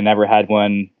that. I never had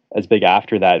one as big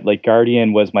after that. Like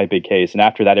Guardian was my big case, and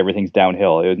after that, everything's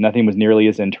downhill. Nothing was nearly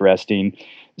as interesting.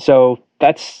 So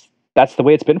that's the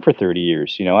way it's been for 30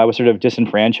 years. I was sort of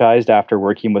disenfranchised after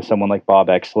working with someone like Bob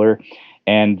Exler,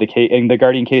 and the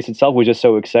Guardian case itself was just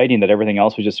so exciting that everything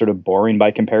else was just sort of boring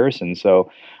by comparison.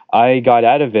 So I got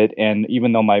out of it, and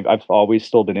even though I've always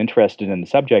still been interested in the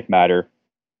subject matter,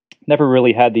 never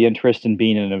really had the interest in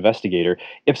being an investigator.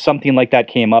 If something like that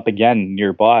came up again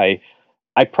nearby,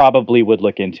 I probably would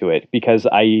look into it, because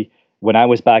when I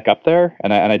was back up there,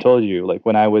 and I told you, like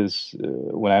when I was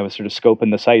sort of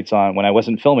scoping the sites on, when I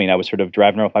wasn't filming, I was sort of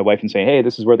driving around with my wife and saying, hey,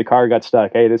 this is where the car got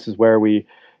stuck. Hey, this is where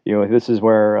this is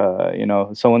where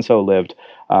so-and-so lived.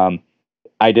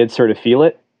 I did sort of feel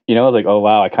it, like, oh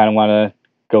wow, I kind of want to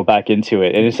go back into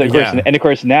it. And it's like, and of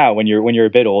course now when you're a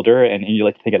bit older and you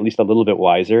like to think at least a little bit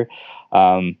wiser,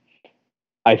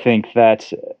 I think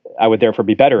that I would therefore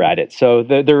be better at it. So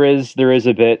there is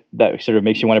a bit that sort of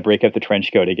makes you want to break out the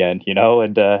trench coat again,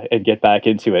 and get back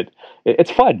into it.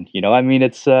 It's fun, I mean,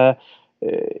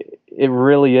 it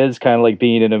really is kind of like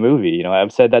being in a movie.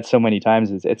 I've said that so many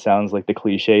times. It sounds like the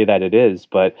cliche that it is,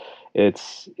 but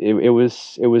it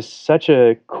was such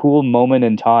a cool moment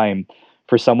in time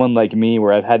for someone like me,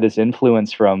 where I've had this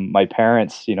influence from my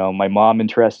parents. My mom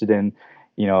interested in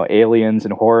aliens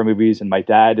and horror movies, and my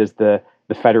dad is the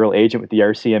federal agent with the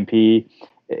RCMP.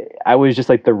 I was just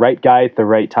like the right guy at the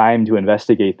right time to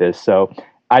investigate this. So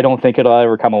I don't think it'll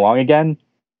ever come along again,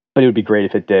 but it would be great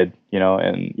if it did,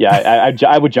 and yeah,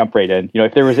 I would jump right in.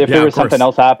 If there was something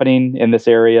else happening in this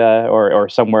area or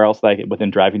somewhere else, like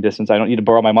within driving distance, I don't need to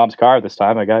borrow my mom's car this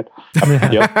time. I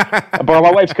borrow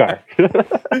my wife's car.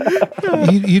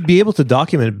 You'd be able to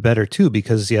document it better too,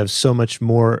 because you have so much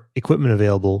more equipment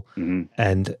available,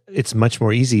 and it's much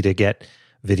more easy to get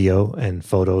video and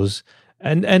photos.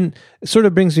 And it sort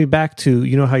of brings me back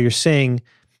to, how you're saying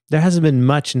there hasn't been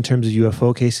much in terms of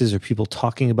UFO cases or people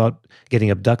talking about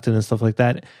getting abducted and stuff like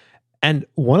that. And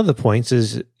one of the points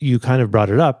is, you kind of brought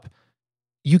it up,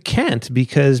 you can't,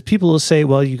 because people will say,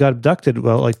 well, you got abducted.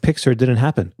 Well, like Pixar, it didn't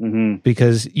happen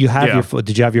because you have your phone.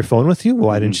 Did you have your phone with you?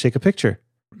 Why didn't you take a picture?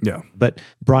 Yeah. But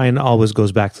Brian always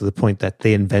goes back to the point that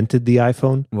they invented the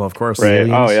iPhone. Well, of course. Right.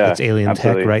 Aliens, yeah. It's alien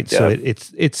Absolutely. tech, right? Yeah. So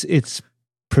it's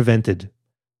prevented.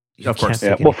 Of course.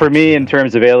 Yeah. Well, for me, in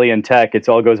terms of alien tech, it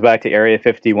all goes back to Area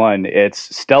 51.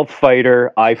 It's stealth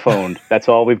fighter, iPhone. That's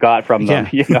all we've got from them.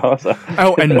 So.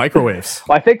 Oh, and microwaves.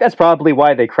 Well, I think that's probably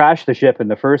why they crashed the ship in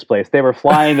the first place. They were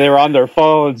flying, they were on their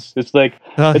phones. It's like,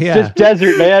 just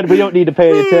desert, man. We don't need to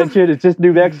pay attention. It's just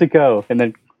New Mexico. And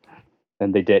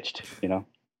then they ditched,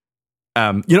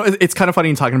 It's kind of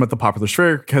funny talking about the popular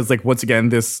sphere, because once again,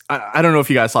 this, I don't know if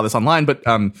you guys saw this online, but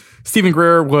Stephen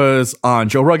Greer was on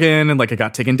Joe Rogan and it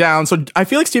got taken down. So I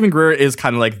feel like Stephen Greer is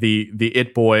kind of the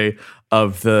it boy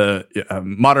of the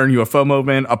modern UFO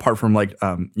movement, apart from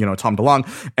Tom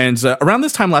DeLonge. And around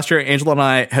this time last year, Angela and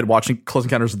I had watched Close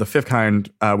Encounters of the Fifth Kind,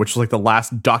 which was the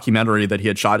last documentary that he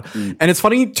had shot. And it's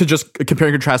funny to just compare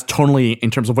and contrast tonally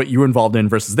in terms of what you were involved in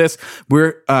versus this.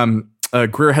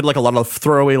 Greer had a lot of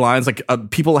throwaway lines,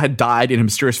 people had died in a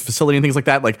mysterious facility and things like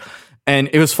that. And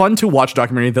it was fun to watch a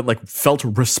documentary that felt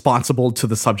responsible to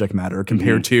the subject matter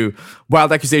compared to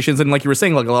wild accusations. And like you were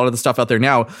saying, a lot of the stuff out there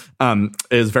now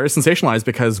is very sensationalized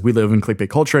because we live in clickbait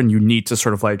culture, and you need to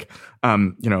sort of as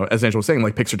Angela was saying,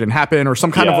 Pixar didn't happen, or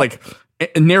some kind of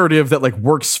a narrative that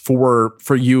works for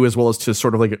you, as well as to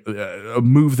sort of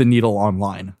move the needle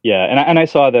online. Yeah, and I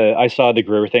saw the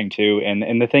Greer thing too,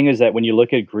 and the thing is that when you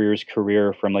look at Greer's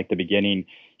career from the beginning,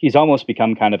 he's almost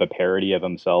become kind of a parody of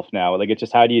himself now. It's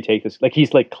just, how do you take this? He's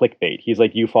clickbait. He's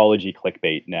ufology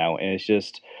clickbait now, and it's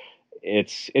just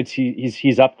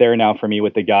he's up there now for me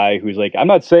with the guy who's I'm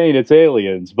not saying it's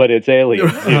aliens, but it's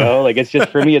aliens. It's just,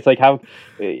 for me, it's how,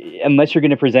 unless you're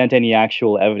going to present any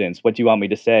actual evidence, what do you want me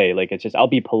to say? It's just, I'll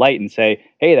be polite and say,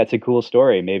 hey, that's a cool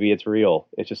story, maybe it's real.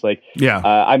 It's just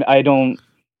I don't.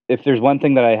 If there's one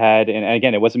thing that I had, and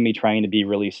again, it wasn't me trying to be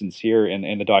really sincere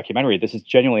in the documentary, this is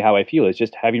genuinely how I feel, is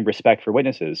just having respect for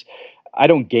witnesses. I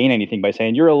don't gain anything by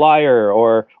saying you're a liar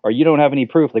or you don't have any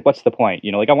proof. What's the point?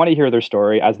 I want to hear their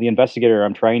story. As the investigator,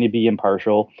 I'm trying to be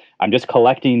impartial. I'm just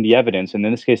collecting the evidence. And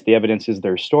in this case, the evidence is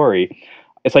their story.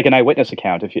 It's like an eyewitness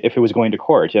account. If it was going to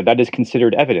court, that is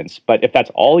considered evidence. But if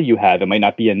that's all you have, it might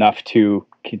not be enough to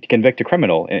convict a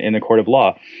criminal in a court of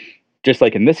law. Just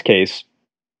like in this case,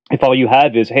 if all you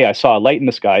have is, hey, I saw a light in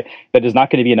the sky, that is not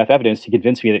going to be enough evidence to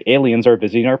convince me that aliens are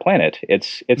visiting our planet. It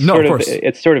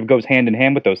sort of goes hand in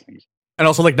hand with those things. And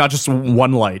also, not just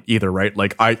one light either, right?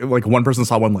 One person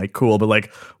saw one light, cool, but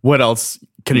what else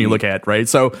can you look at, right?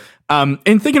 So,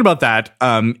 in thinking about that,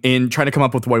 in trying to come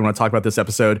up with what we want to talk about this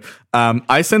episode,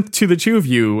 I sent to the two of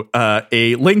you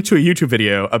a link to a YouTube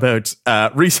video about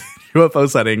recent UFO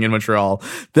sighting in Montreal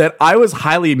that I was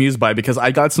highly amused by, because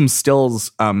I got some stills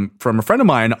from a friend of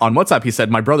mine on WhatsApp. He said,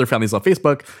 my brother found these on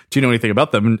Facebook. Do you know anything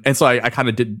about them? And so I kind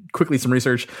of did quickly some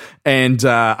research. And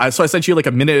I sent you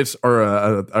a minute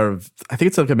or I think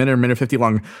it's a minute or minute 50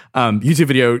 long YouTube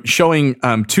video showing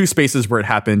two spaces where it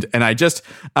happened. And I just,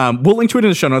 we'll link to it in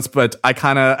the show notes, but I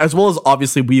kind of, as well as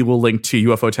obviously we will link to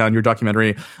UFO Town, your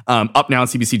documentary, up now on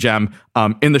CBC Gem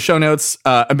in the show notes.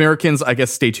 Americans, I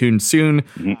guess, stay tuned soon.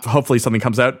 Hopefully something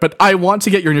comes out. But I want to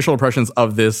get your initial impressions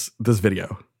of this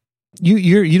video.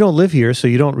 You don't live here, so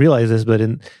you don't realize this, but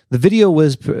the video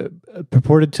was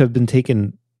purported to have been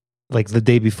taken the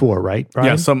day before, right, Brian?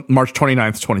 Yeah, so March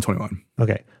 29th, 2021.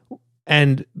 Okay.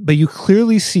 But you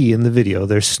clearly see in the video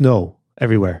there's snow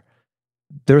everywhere.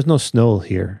 There was no snow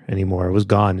here anymore. It was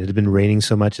gone. It had been raining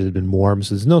so much. It had been warm.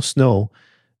 So there's no snow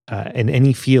in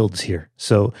any fields here.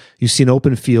 So you see an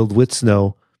open field with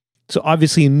snow. So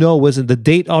obviously, wasn't the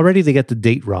date already. They get the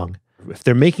date wrong. If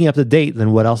they're making up the date,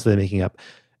 then what else are they making up?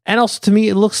 And also, to me,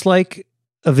 it looks like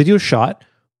a video shot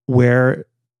where,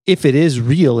 if it is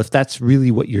real, if that's really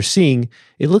what you're seeing,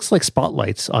 it looks like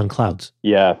spotlights on clouds.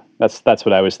 Yeah, that's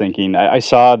what I was thinking. I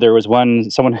saw there was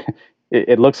someone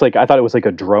it looks like, I thought it was like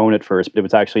a drone at first, but it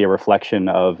was actually a reflection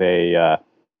of a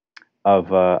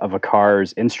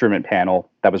car's instrument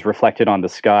panel that was reflected on the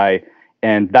sky.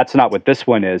 And that's not what this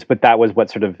one is, but that was what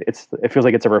sort of, it feels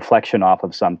like it's a reflection off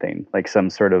of something, like some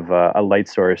sort of a light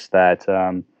source that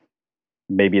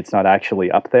maybe it's not actually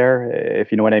up there,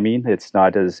 if you know what I mean. It's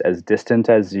not as distant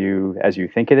as you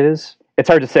think it is. It's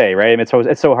hard to say, right? I mean,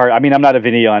 it's so hard. I mean, I'm not a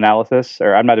video analyst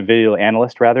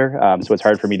rather. So it's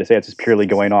hard for me to say. It's just purely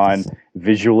going on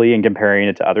visually and comparing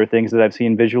it to other things that I've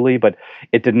seen visually. But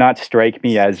it did not strike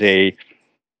me as a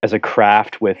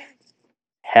craft with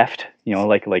heft,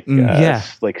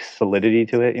 like solidity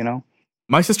to it,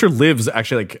 My sister lives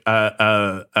actually like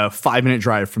a 5-minute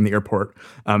drive from the airport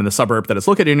in the suburb that it's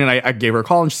located in. And I gave her a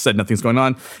call and she said nothing's going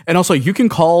on. And also you can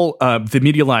call the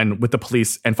media line with the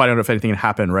police and find out if anything had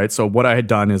happened, right? So what I had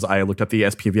done is I looked at the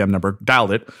SPVM number,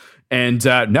 dialed it, and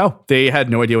no, they had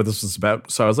no idea what this was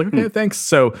about. So I was like, okay, thanks.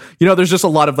 So, there's just a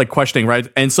lot of like questioning, right?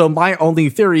 And so my only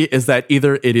theory is that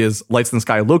either it is lights in the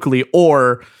sky locally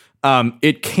or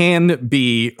it can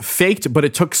be faked, but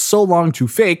it took so long to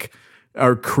fake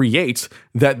or create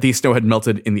that the snow had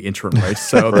melted in the interim, right?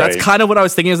 So right. That's kind of what I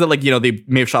was thinking, is that like, they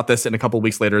may have shot this and a couple of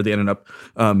weeks later they ended up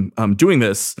doing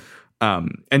this.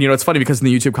 And it's funny because in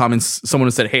the YouTube comments,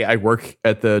 someone said, hey, I work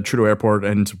at the Trudeau airport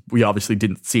and we obviously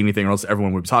didn't see anything or else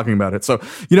everyone would be talking about it. So,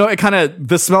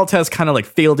 the smell test kind of like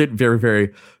failed it very,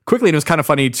 very quickly. And it was kind of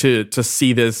funny to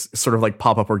see this sort of like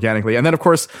pop up organically. And then of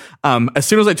course, as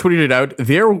soon as I tweeted it out,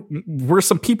 there were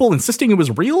some people insisting it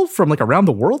was real from like around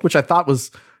the world, which I thought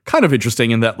was kind of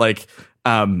interesting in that like,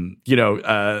 Angela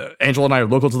and I are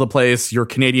local to the place. You're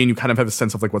Canadian. You kind of have a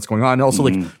sense of like what's going on. And also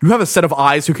like you have a set of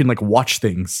eyes who can like watch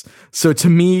things. So to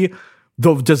me,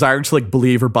 the desire to like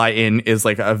believe or buy in is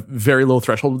like a very low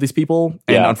threshold with these people.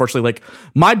 And unfortunately, like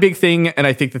my big thing, and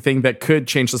I think the thing that could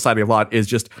change society a lot, is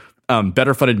just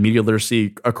better funded media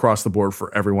literacy across the board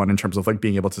for everyone in terms of like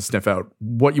being able to sniff out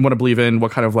what you want to believe in,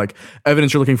 what kind of like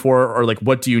evidence you're looking for, or like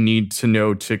what do you need to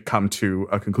know to come to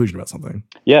a conclusion about something.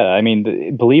 Yeah, I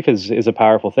mean, belief is a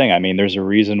powerful thing. I mean, there's a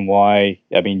reason why,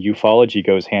 ufology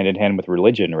goes hand in hand with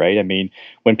religion, right? I mean,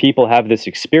 when people have this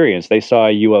experience, they saw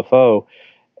a UFO,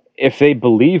 if they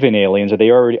believe in aliens, or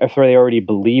they already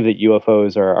believe that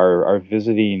UFOs are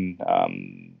visiting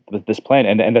this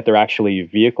planet, and that they're actually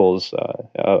vehicles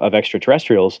of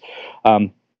extraterrestrials,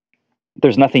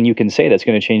 there's nothing you can say that's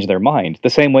going to change their mind. The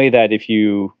same way that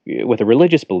with a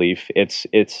religious belief, it's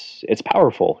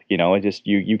powerful.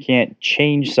 You can't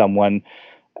change someone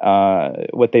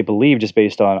what they believe just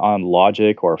based on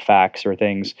logic or facts or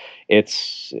things.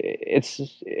 It's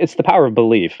the power of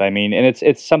belief. I mean, and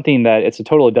it's something that it's a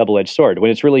total double-edged sword. When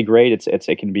it's really great,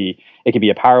 it can be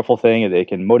a powerful thing. It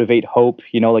can motivate hope.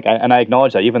 I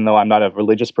acknowledge that, even though I'm not a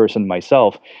religious person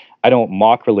myself, I don't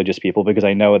mock religious people, because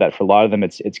I know that for a lot of them,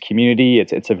 it's community.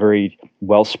 It's a very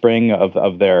wellspring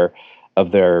of their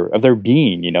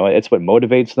being. It's what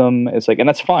motivates them. It's like, and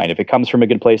that's fine if it comes from a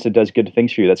good place that does good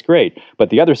things for you. That's great. But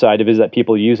the other side of it is that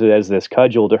people use it as this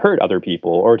cudgel to hurt other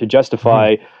people, or to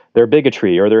justify their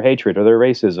bigotry or their hatred or their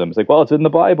racism. It's like, well, it's in the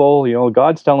Bible.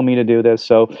 God's telling me to do this.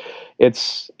 So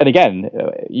and again,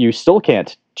 you still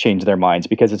can't change their minds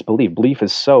because it's belief. Belief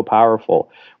is so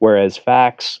powerful, whereas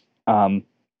facts,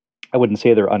 I wouldn't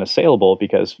say they're unassailable,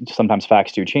 because sometimes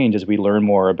facts do change as we learn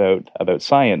more about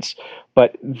science.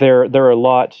 But they're a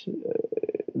lot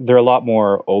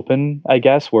more open, I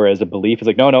guess. Whereas a belief is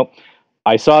like, no,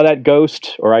 I saw that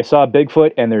ghost, or I saw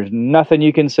Bigfoot, and there's nothing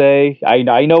you can say. I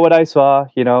know what I saw,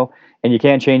 and you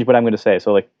can't change what I'm going to say.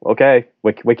 So like, okay,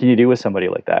 what can you do with somebody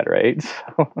like that, right?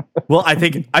 Well, I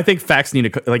think facts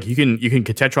need to, like, you can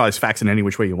contextualize facts in any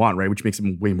which way you want, right? Which makes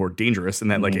them way more dangerous, and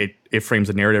that like it frames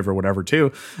a narrative or whatever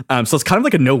too. So it's kind of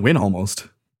like a no-win almost.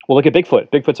 Well, look at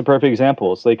Bigfoot. Bigfoot's a perfect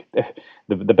example. It's like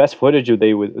the best footage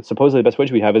supposedly the best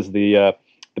footage we have is the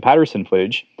Patterson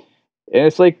footage, and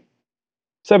it's like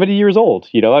 70 years old.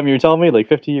 I mean, you're telling me like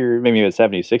 50 or maybe it's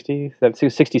 70, 60,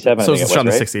 67. So I think it's around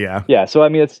the right? 60, yeah. Yeah. So I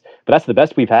mean, but that's the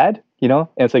best we've had. And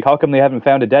it's like, how come they haven't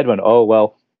found a dead one? Oh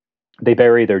well, they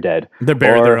bury their dead. They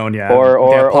bury their own, yeah. Or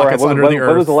when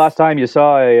was the last time you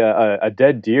saw a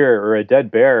dead deer or a dead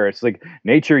bear? It's like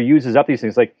nature uses up these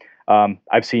things. Like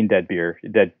I've seen dead deer,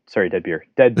 dead deer,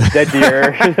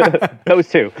 those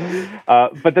two.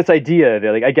 But this idea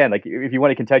that, like, again, like if you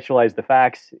want to contextualize the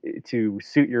facts to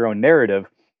suit your own narrative,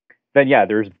 then yeah,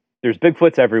 there's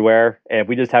Bigfoots everywhere, and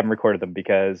we just haven't recorded them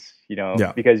because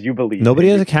because you believe nobody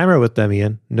has a camera with them,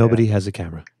 Ian. Nobody has a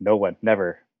camera. No one,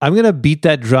 never. I'm gonna beat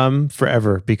that drum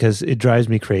forever because it drives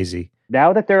me crazy.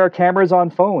 Now that there are cameras on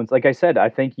phones, like I said, I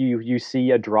think you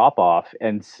see a drop off,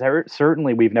 and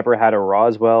certainly we've never had a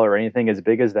Roswell or anything as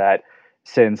big as that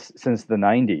since the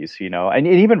 90s, and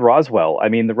even Roswell. I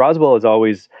mean, the Roswell is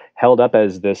always held up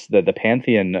as the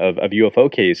pantheon of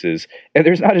UFO cases, and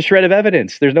there's not a shred of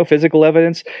evidence. There's no physical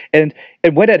evidence, and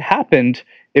when it happened,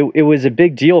 it was a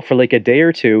big deal for like a day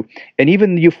or two, and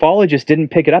even the ufologists didn't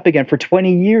pick it up again for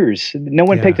 20 years. No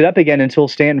one picked it up again until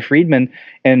Stanton Friedman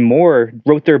and Moore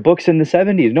wrote their books in the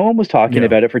 70s. No one was talking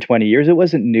about it for 20 years. It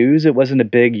wasn't news. It wasn't a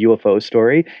big UFO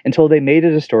story until they made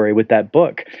it a story with that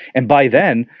book. And by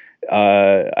then,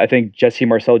 I think Jesse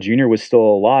Marcel Jr. was still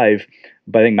alive,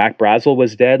 but I think Mac Brazel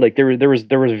was dead. Like there was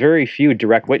very few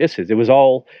direct witnesses. It was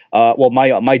all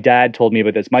my dad told me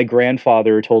about this. My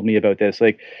grandfather told me about this.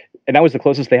 Like, and that was the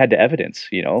closest they had to evidence.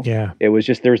 Yeah. It was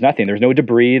just there was nothing. There was no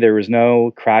debris. There was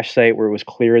no crash site where it was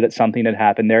clear that something had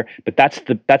happened there. But that's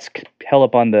held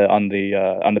up on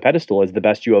the pedestal as the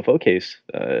best UFO case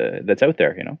that's out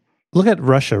there. Look at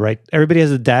Russia, right? Everybody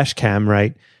has a dash cam,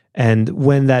 right? And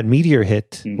when that meteor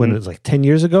hit, when it was like 10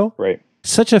 years ago, right?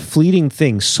 Such a fleeting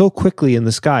thing, so quickly in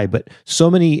the sky, but so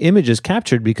many images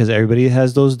captured because everybody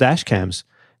has those dash cams.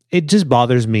 It just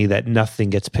bothers me that nothing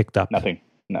gets picked up. Nothing.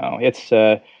 No, it's.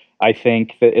 I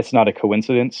think that it's not a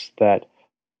coincidence that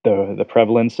the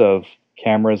prevalence of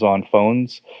cameras on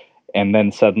phones, and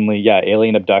then suddenly,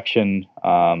 alien abduction,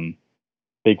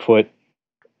 Bigfoot.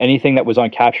 Anything that was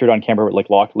captured on camera, like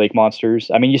lake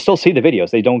monsters. I mean, you still see the videos.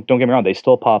 They don't get me wrong. They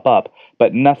still pop up,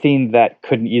 but nothing that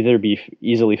couldn't either be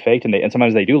easily faked, and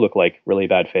sometimes they do look like really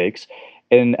bad fakes.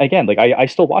 And again, like I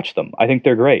still watch them. I think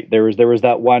they're great. There was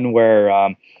that one where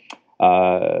I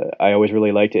always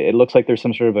really liked it. It looks like there's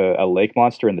some sort of a lake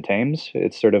monster in the Thames.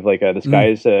 It's sort of like this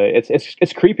guy's.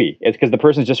 It's creepy. It's because the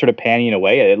person's just sort of panning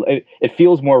away. It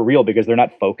feels more real because they're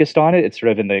not focused on it. It's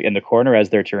sort of in the corner as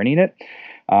they're turning it.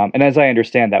 And as I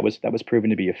understand, that was proven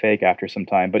to be a fake after some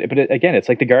time. But again, it's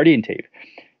like the Guardian tape.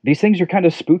 These things are kind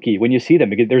of spooky when you see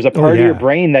them. There's a part of your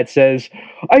brain that says,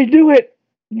 "I knew it.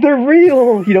 They're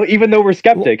real." Even though we're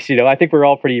skeptics. I think we're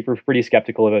all pretty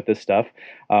skeptical about this stuff.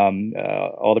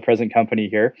 All the present company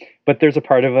here, but there's a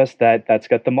part of us that's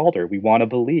got the Mulder. We want to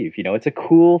believe. It's a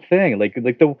cool thing.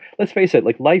 Let's face it.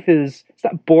 Like life it's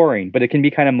not boring, but it can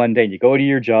be kind of mundane. You go to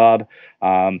your job.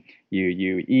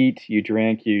 You eat, you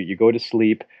drink, you go to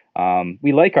sleep.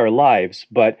 We like our lives,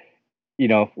 but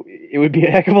it would be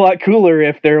a heck of a lot cooler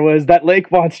if there was that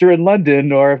lake monster in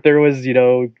London, or if there was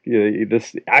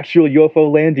this actual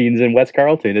UFO landings in West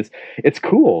Carleton. It's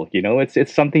cool.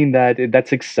 It's something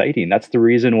that's exciting. That's the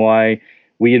reason why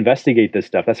we investigate this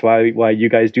stuff. That's why you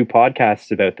guys do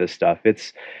podcasts about this stuff.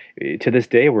 It's to this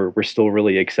day we're still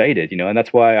really excited. And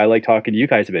that's why I like talking to you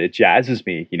guys about it. It jazzes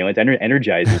me. It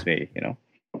energizes me.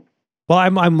 Well,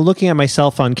 I'm looking at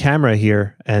myself on camera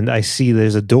here, and I see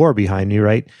there's a door behind me,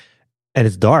 right? And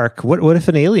it's dark. What if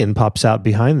an alien pops out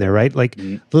behind there, right? Like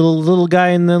little guy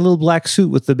in the little black suit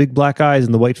with the big black eyes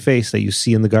and the white face that you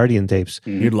see in the Guardian tapes.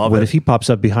 You'd love it. What if he pops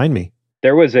up behind me?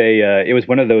 There was it was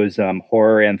one of those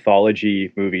horror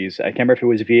anthology movies. I can't remember if it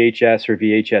was VHS or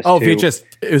VHS. Oh, VHS.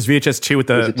 It was VHS 2 with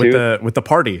the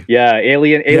party. Yeah,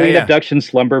 alien abduction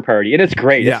slumber party, and it's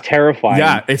great. Yeah. It's terrifying.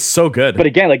 Yeah, it's so good. But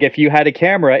again, like if you had a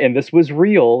camera and this was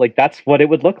real, like that's what it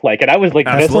would look like. And I was like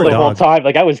this the whole time.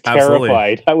 Like I was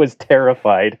terrified. I was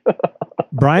terrified.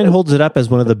 Brian holds it up as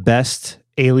one of the best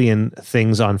alien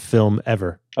things on film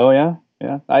ever. Oh yeah.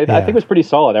 I think it was pretty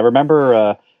solid. I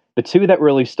remember. The two that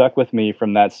really stuck with me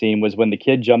from that scene was when the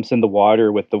kid jumps in the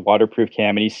water with the waterproof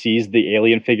cam and he sees the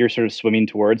alien figure sort of swimming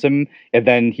towards him, and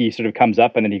then he sort of comes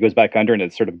up and then he goes back under and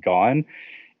it's sort of gone.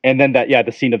 And then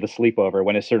the scene of the sleepover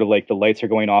when it's sort of like the lights are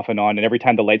going off and on, and every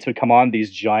time the lights would come on,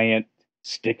 these giant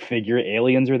stick figure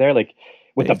aliens are there, like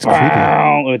with with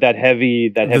that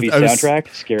heavy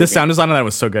soundtrack. Scared the me. Sound design on that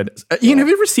was so good. Ian, have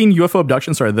you ever seen UFO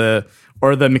Abductions or the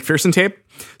McPherson tape?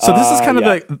 So this is kind of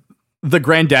like the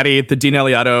Granddaddy, the Dean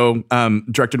Eliotto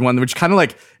directed one, which kind of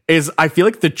like is, I feel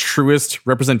like, the truest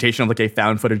representation of like a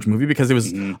found footage movie, because it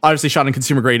was obviously shot in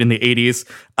consumer grade in the 80s.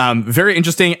 Very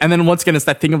interesting. And then once again, it's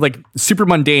that thing of like super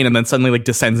mundane and then suddenly like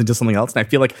descends into something else. And I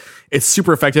feel like it's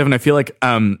super effective. And I feel like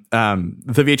the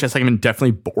VHS segment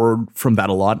definitely borrowed from that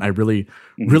a lot. And I really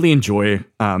enjoy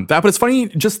that. But it's funny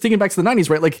just thinking back to the 90s,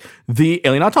 right? Like the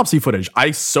alien autopsy footage.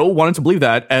 I so wanted to believe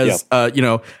that as, as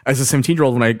a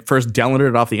 17-year-old when I first downloaded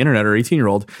it off the internet, or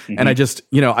 18-year-old. And I just,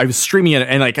 I was streaming it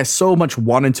and like I so much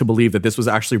wanted to believe that this was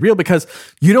actually real, because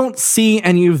you don't see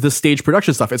any of the stage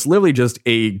production stuff. It's literally just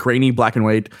a grainy black and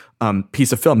white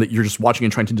piece of film that you're just watching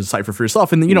and trying to decipher for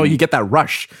yourself. And then, you get that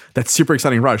rush, that super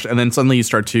exciting rush. And then suddenly you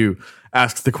start to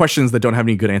ask the questions that don't have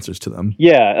any good answers to them.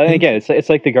 Yeah. And again, it's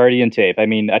like the Guardian tape. I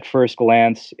mean, at first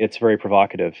glance, it's very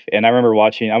provocative. And I remember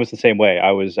I was the same way. I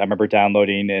remember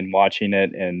downloading and watching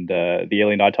it, and the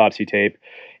alien autopsy tape.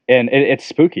 and it's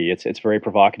spooky. It's very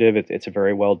provocative. It's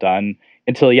very well done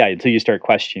until you start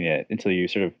questioning it, until you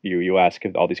sort of you ask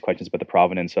all these questions about the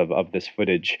provenance of this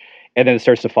footage, and then it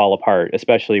starts to fall apart,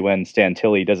 especially when Stan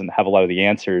Tilly doesn't have a lot of the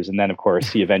answers, and then of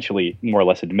course he eventually more or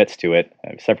less admits to it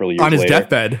several years on his later.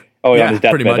 deathbed. Oh yeah, on his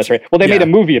deathbed. That's right. Well, they made a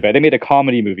movie about it. They made a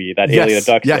comedy movie, that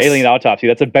Alien Autopsy.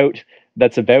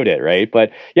 That's about it, right?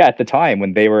 But yeah, at the time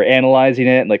when they were analyzing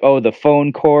it, like, oh, the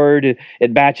phone cord,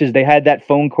 it matches. They had that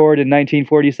phone cord in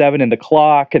 1947, and the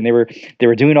clock, and they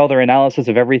were doing all their analysis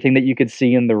of everything that you could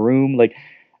see in the room. Like,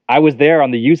 I was there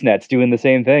on the Usenets doing the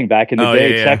same thing back in the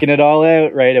day, checking it all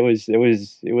out. Right? It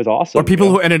was awesome. Or people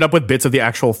who ended up with bits of the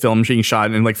actual film being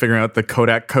shot and like figuring out the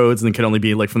Kodak codes, and it could only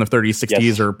be like from the 30s,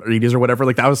 60s, or 80s or whatever.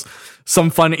 Like that was some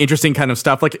fun, interesting kind of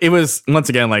stuff. Like it was, once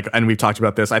again, like, and we've talked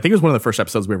about this, I think it was one of the first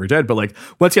episodes we ever did, but like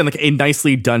once again, like a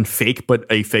nicely done fake, but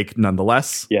a fake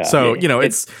nonetheless. Yeah. So,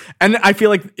 and I feel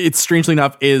like it's strangely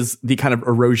enough is the kind of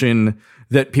erosion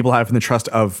that people have in the trust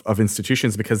of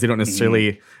institutions, because they don't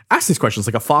necessarily ask these questions.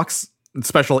 Like a Fox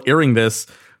special airing this,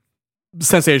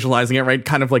 sensationalizing it, right,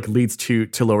 kind of like leads to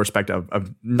low respect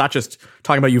of not just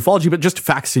talking about ufology, but just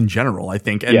facts in general, I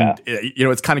think. And,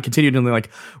 it's kind of continued in like,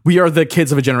 we are the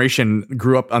kids of a generation,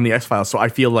 grew up on the X-Files. So I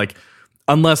feel like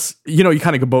unless, you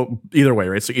kind of go either way,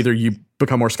 right? So either you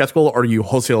become more skeptical or you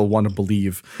wholesale want to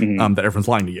believe that everyone's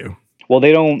lying to you. Well,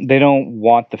 they don't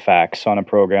want the facts on a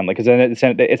program, like, because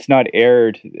it's not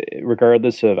aired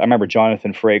regardless of. I remember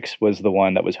Jonathan Frakes was the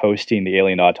one that was hosting the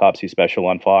Alien Autopsy special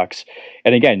on Fox,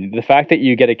 and again, the fact that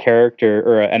you get a character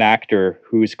or an actor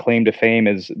whose claim to fame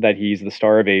is that he's the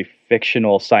star of a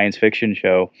fictional science fiction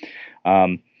show,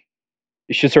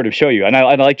 it should sort of show you. And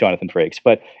I like Jonathan Frakes,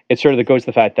 but it sort of goes to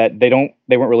the fact that they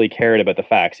weren't really cared about the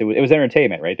facts. It was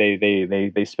entertainment, right?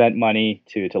 They spent money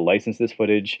to license this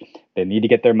footage. They need to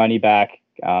get their money back,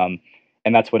 and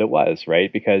that's what it was,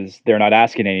 right? Because they're not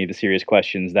asking any of the serious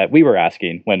questions that we were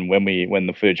asking when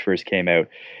the footage first came out.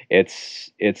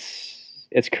 It's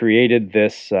created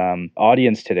this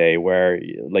audience today where,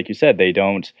 like you said, they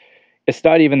don't. It's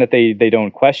not even that they don't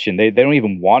question. They don't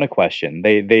even want to question.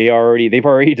 They've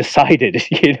already decided.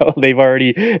 They've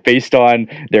already, based on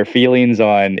their feelings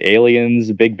on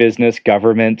aliens, big business,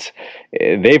 government.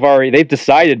 They've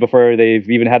decided before they've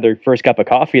even had their first cup of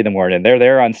coffee in the morning. They're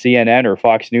there on CNN or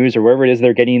Fox News or wherever it is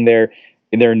they're getting their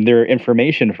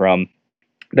information from.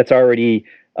 That's already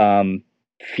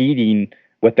feeding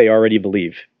what they already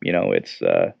believe.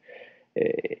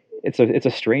 It's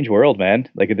a strange world, man.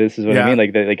 Like, this is what I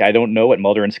mean. Like I don't know what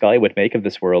Mulder and Scully would make of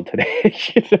this world today.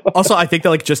 Also, I think that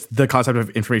like just the concept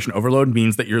of information overload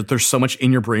means that there's so much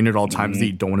in your brain at all times that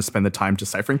you don't want to spend the time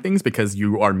deciphering things because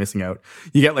you are missing out.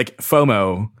 You get like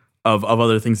FOMO of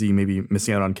other things that you may be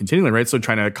missing out on continually, right? So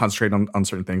trying to concentrate on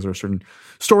certain things or certain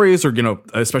stories, or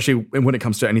especially when it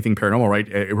comes to anything paranormal, right?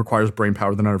 It requires brain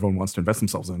power that not everyone wants to invest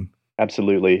themselves in.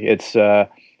 Absolutely. It's I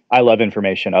love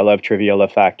information. I love trivia. I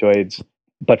love factoids.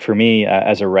 But for me,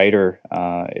 as a writer,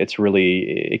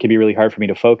 it can be really hard for me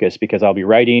to focus because I'll be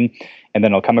writing and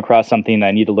then I'll come across something. I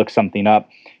need to look something up.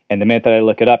 And the minute that I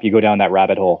look it up, you go down that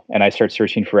rabbit hole and I start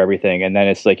searching for everything. And then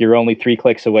it's like you're only 3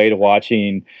 clicks away to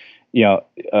watching,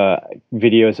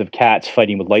 videos of cats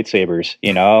fighting with lightsabers,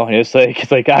 and it's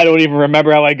like, I don't even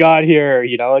remember how I got here.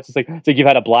 It's just like, you've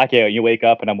had a blackout. You wake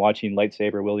up and I'm watching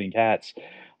lightsaber wielding cats.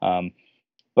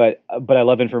 But I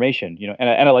love information,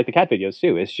 and I like the cat videos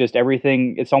too. It's just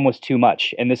everything. It's almost too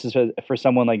much. And this is for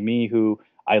someone like me who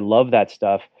I love that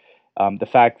stuff. The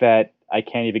fact that I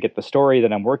can't even get the story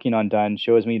that I'm working on done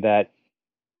shows me that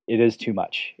it is too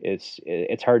much.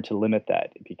 It's hard to limit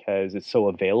that because it's so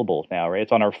available now, right?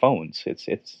 It's on our phones.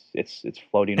 It's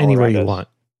floating anywhere all around you us. want.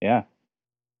 Yeah.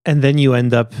 And then you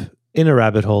end up in a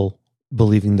rabbit hole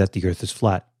believing that the Earth is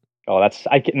flat. Oh, that's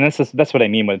what I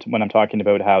mean when I'm talking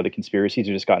about how the conspiracies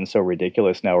have just gotten so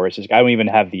ridiculous now, where it's just I don't even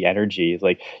have the energy. It's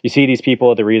like you see these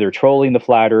people, they're either trolling the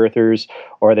flat earthers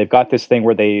or they've got this thing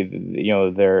where they,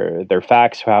 their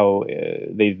facts, how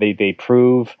they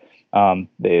prove.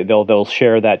 They'll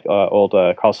share that old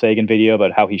Carl Sagan video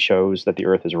about how he shows that the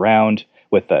Earth is round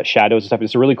with shadows and stuff.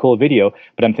 It's a really cool video,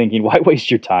 but I'm thinking, why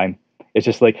waste your time? It's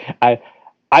just like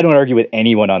I don't argue with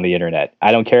anyone on the internet.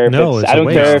 I don't care if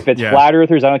care if it's flat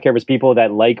earthers. I don't care if it's people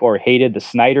that like or hated the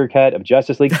Snyder cut of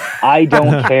Justice League. I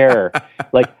don't care.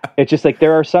 Like, it's just like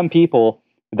there are some people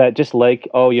that just like,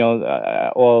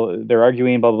 they're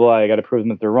arguing, blah, blah, blah. I got to prove them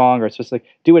that they're wrong. Or it's just like,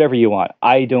 do whatever you want.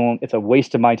 It's a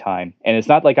waste of my time. And it's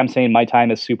not like I'm saying my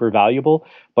time is super valuable,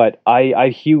 but I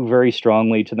hew very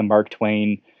strongly to the Mark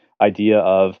Twain idea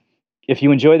of if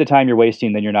you enjoy the time you're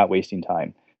wasting, then you're not wasting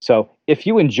time. So if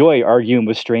you enjoy arguing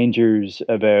with strangers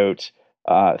about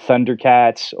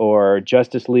Thundercats or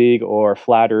Justice League or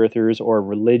Flat Earthers or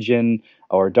religion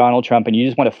or Donald Trump, and you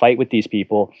just want to fight with these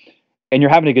people, and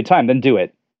you're having a good time, then do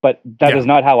it. But that is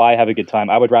not how I have a good time.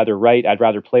 I would rather write. I'd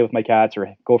rather play with my cats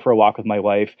or go for a walk with my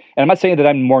wife. And I'm not saying that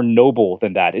I'm more noble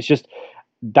than that. It's just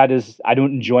I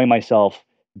don't enjoy myself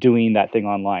doing that thing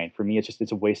online. For me,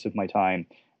 it's a waste of my time.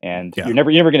 And you're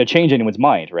never going to change anyone's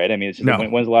mind, right? I mean,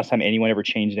 when's the last time anyone ever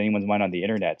changed anyone's mind on the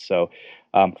internet? So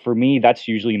for me, that's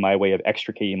usually my way of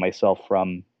extricating myself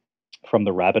from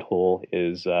the rabbit hole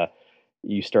is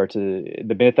you start to,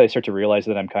 the minute that I start to realize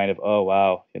that I'm kind of, oh,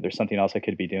 wow, there's something else I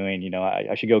could be doing.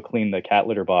 I should go clean the cat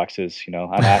litter boxes.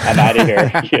 I'm out of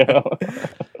here.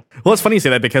 Well, it's funny you say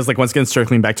that because, like, once again,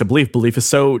 circling back to belief is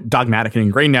so dogmatic and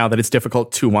ingrained now that it's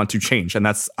difficult to want to change. And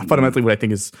that's fundamentally what I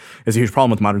think is a huge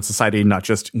problem with modern society, not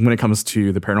just when it comes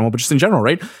to the paranormal, but just in general,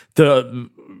 right? The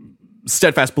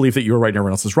steadfast belief that you're right and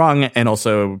everyone else is wrong. And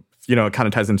also, it kind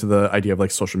of ties into the idea of like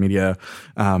social media,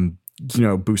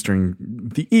 boosting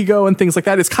the ego and things like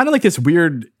that. It's kind of like this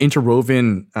weird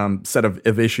interwoven set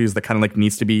of issues that kind of like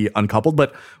needs to be uncoupled,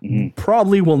 but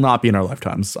probably will not be in our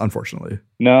lifetimes, unfortunately.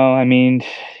 No, I mean,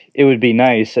 it would be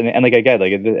nice. And like, again,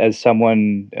 like as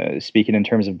someone speaking in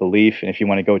terms of belief, and if you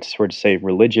want to go to sort of say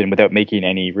religion without making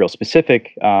any real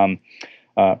specific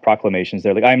proclamations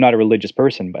there, like I'm not a religious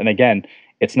person. And again,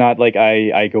 it's not like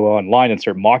I go online and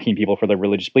start mocking people for their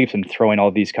religious beliefs and throwing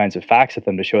all these kinds of facts at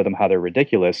them to show them how they're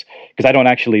ridiculous, because I don't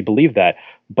actually believe that.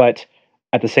 But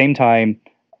at the same time,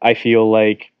 I feel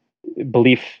like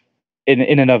belief in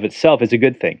and of itself is a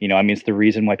good thing. I mean, it's the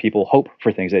reason why people hope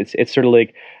for things. It's sort of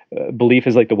like belief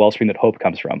is like the wellspring that hope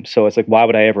comes from. So it's like, why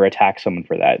would I ever attack someone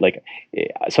for that? Like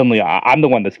suddenly I'm the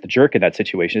one that's the jerk in that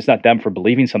situation. It's not them for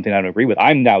believing something I don't agree with.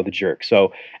 I'm now the jerk.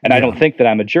 So, and I don't think that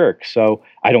I'm a jerk. So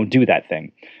I don't do that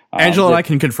thing. Angela and I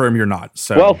can confirm you're not.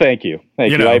 So, well, thank you.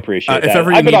 Thank you. I appreciate that. If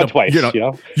ever I've been on twice.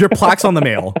 Your plaque's on the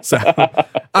mail. So,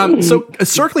 so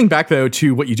circling back though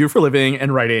to what you do for a living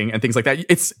and writing and things like that,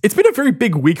 it's been a very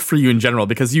big week for you in general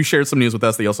because you shared some news with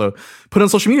us that you also put on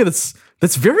social media.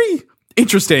 That's very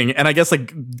interesting, and I guess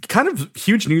like kind of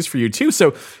huge news for you too.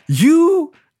 So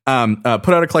you put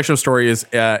out a collection of stories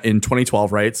in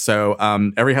 2012, right? So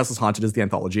Every House is Haunted is the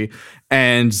anthology,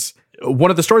 and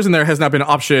one of the stories in there has now been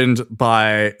optioned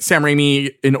by Sam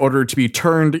Raimi in order to be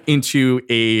turned into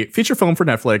a feature film for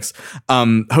Netflix,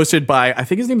 hosted by, I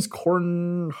think his name is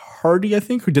Corin Hardy,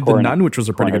 who did The Nun, which was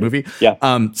a pretty good movie.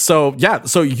 Yeah. So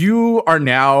you are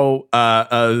now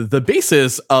the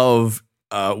basis of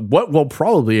what will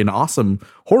probably an awesome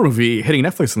horror movie hitting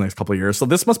Netflix in the next couple of years. So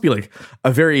this must be like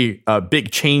a very big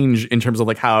change in terms of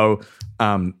like how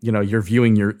you're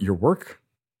viewing your work.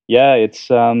 Yeah,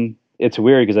 it's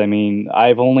weird because I mean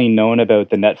I've only known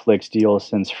about the Netflix deal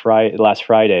since last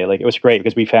Friday. Like it was great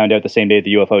because we found out the same day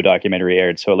the UFO documentary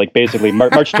aired. So like basically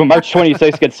March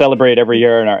 26th gets celebrated every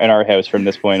year in our house from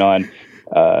this point on.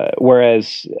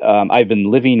 Whereas I've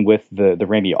been living with the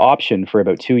Raimi option for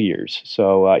about 2 years.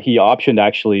 So he optioned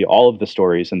actually all of the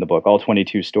stories in the book, all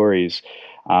 22 stories.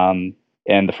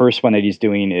 And the first one that he's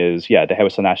doing is, The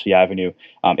House on Ashley Avenue.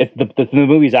 The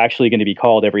movie's actually going to be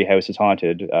called Every House is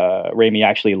Haunted. Raimi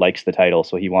actually likes the title,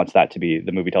 so he wants that to be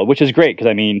the movie title, which is great because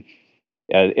I mean,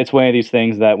 it's one of these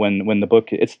things that when the book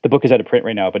is out of print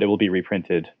right now, but it will be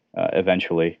reprinted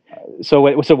eventually. So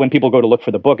when people go to look for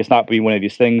the book, it's not be one of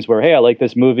these things where, hey, I like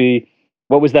this movie.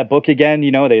 What was that book again?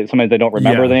 Sometimes they don't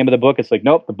remember the name of the book. It's like,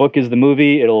 nope, the book is the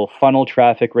movie. It'll funnel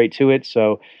traffic right to it.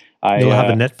 So you'll have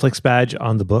a Netflix badge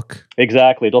on the book.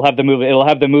 Exactly. It'll have the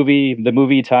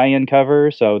movie tie-in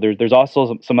cover. So there's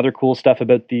also some other cool stuff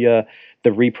about the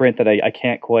reprint that I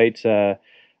can't quite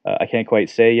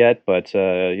say yet, but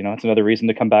it's another reason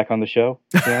to come back on the show.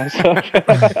 But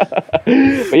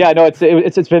yeah, no,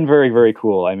 it's been very, very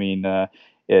cool. I mean,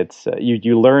 it's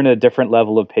you learn a different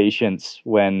level of patience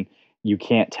when you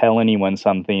can't tell anyone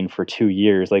something for 2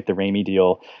 years, like the Raimi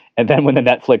deal. And then when the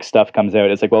Netflix stuff comes out,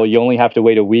 it's like, well, you only have to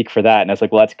wait a week for that. And it's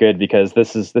like, well, that's good because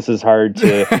this is hard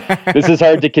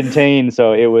to contain.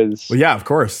 So it was. Well, yeah, of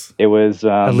course. It was.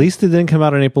 At least it didn't come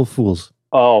out on April Fool's.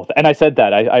 Oh, and I said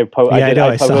that. I posted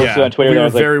on Twitter. We were I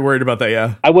was very worried about that.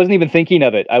 Yeah, I wasn't even thinking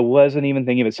of it.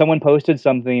 Someone posted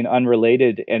something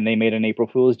unrelated, and they made an April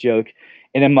Fool's joke.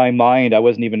 And in my mind, I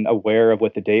wasn't even aware of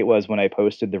what the date was when I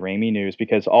posted the Raimi news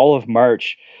because all of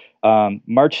March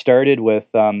started with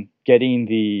getting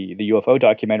the UFO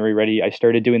documentary ready. I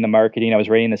started doing the marketing. I was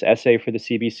writing this essay for the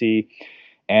CBC,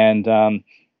 and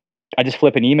I just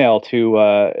flip an email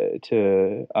to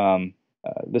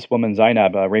this woman,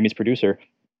 Zainab, Raimi's producer,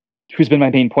 who's been my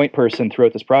main point person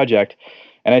throughout this project.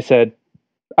 And I said,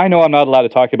 I know I'm not allowed to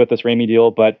talk about this Raimi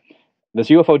deal, but this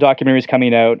UFO documentary is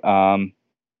coming out.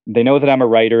 They know that I'm a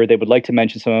writer. They would like to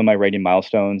mention some of my writing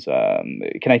milestones.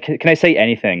 Can I say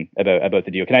anything about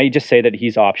the deal? Can I just say that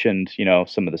he's optioned,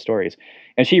 some of the stories?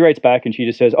 And she writes back and she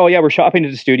just says, "Oh yeah, we're shopping to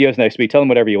the studios next week. Tell them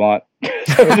whatever you want."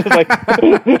 So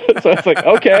it's like,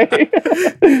 okay.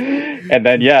 And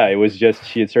then it was just,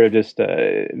 she had sort of just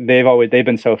they've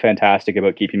been so fantastic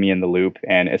about keeping me in the loop,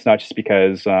 and it's not just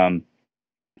because I'm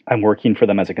working for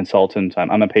them as a consultant.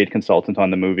 I'm a paid consultant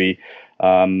on the movie.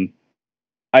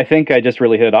 I think I just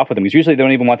really hit it off with them, because usually they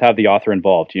don't even want to have the author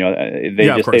involved.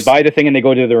 They buy the thing and they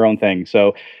go do their own thing.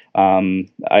 So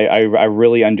I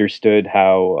really understood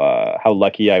how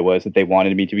lucky I was that they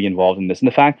wanted me to be involved in this, and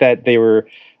the fact that they were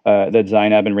that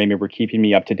Zainab and Rami were keeping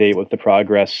me up to date with the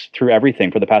progress through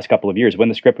everything for the past couple of years. When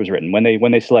the script was written, when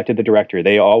they selected the director,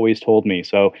 they always told me.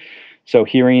 So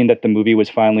hearing that the movie was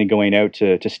finally going out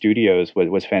to studios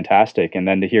was fantastic, and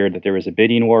then to hear that there was a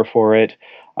bidding war for it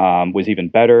was even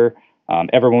better.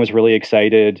 Everyone was really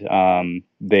excited.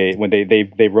 They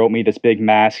wrote me this big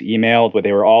mass email, but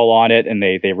they were all on it, and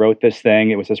they wrote this thing.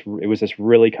 It was this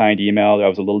really kind email. I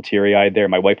was a little teary eyed there.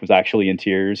 My wife was actually in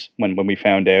tears when we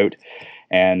found out,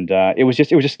 and it was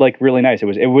just like really nice.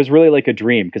 It was really like a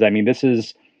dream, because I mean, this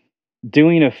is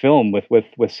doing a film with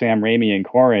Sam Raimi and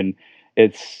Corran.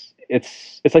 It's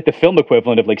like the film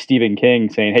equivalent of like Stephen King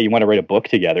saying, "Hey, you want to write a book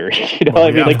together?"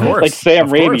 Like Sam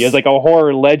Raimi is like a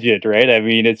horror legend, right? I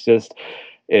mean, it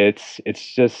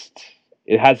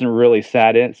hasn't really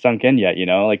sunk in yet,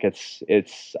 Like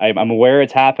I'm aware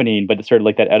it's happening, but it's sort of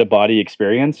like that out of body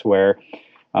experience where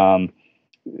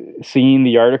seeing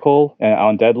the article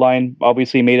on Deadline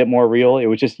obviously made it more real. It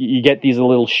was just, you get these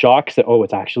little shocks that, oh,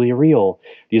 it's actually real.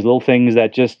 These little things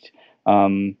that just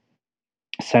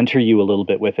center you a little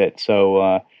bit with it.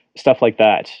 So stuff like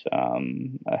that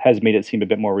has made it seem a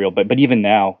bit more real. But even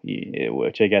now,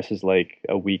 which I guess is like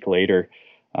a week later,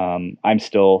 I'm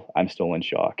still in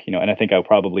shock, and I think I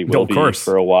probably will be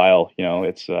for a while.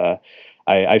 It's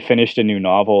I finished a new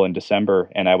novel in December,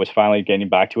 and I was finally getting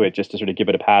back to it just to sort of give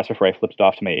it a pass before I flipped it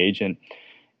off to my agent.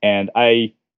 And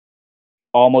I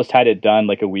almost had it done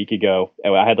like a week ago.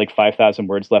 I had like 5,000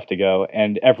 words left to go.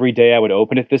 And every day I would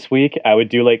open it this week, I would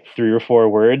do like 3 or 4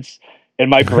 words, and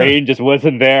my brain just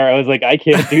wasn't there. I was like, I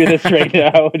can't do this right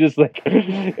now. I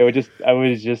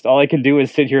was just, all I can do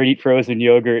is sit here and eat frozen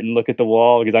yogurt and look at the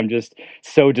wall, because I'm just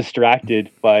so distracted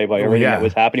by everything that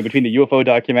was happening between the UFO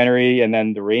documentary and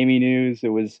then the Raimi news.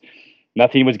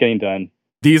 Nothing was getting done.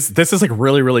 This is like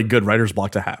really, really good writer's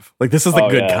block to have. Like, this is the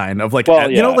good kind of like,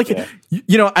 and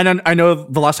I know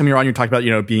the last time you were on, you talked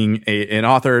about, being an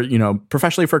author,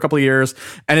 professionally for a couple of years,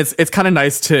 and it's kind of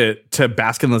nice to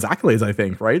bask in those accolades, I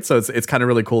think. Right. So it's kind of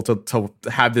really cool to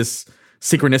have this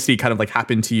synchronicity kind of like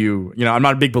happen to you. I'm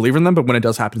not a big believer in them, but when it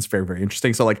does happen, it's very, very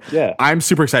interesting. So like, I'm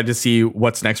super excited to see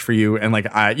what's next for you. And like,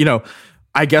 I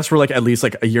guess we're like at least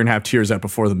like a year and a half, 2 years out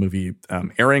before the movie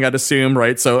airing, I'd assume.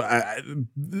 Right. So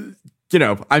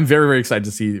I'm very, very excited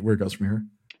to see where it goes from here.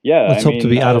 Yeah. Let's hope to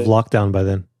be out of lockdown by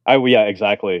then.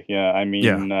 Exactly. Yeah. I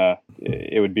mean,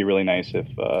 it would be really nice if,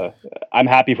 I'm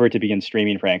happy for it to be in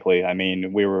streaming, frankly. I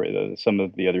mean, we were, some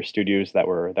of the other studios that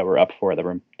were up for it,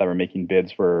 that were making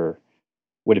bids would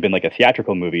have been like a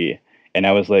theatrical movie. And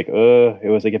I was like, it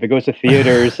was like, if it goes to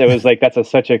theaters, it was like, it's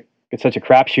such a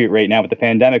crapshoot right now with the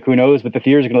pandemic. Who knows what the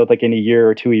theaters are going to look like in a year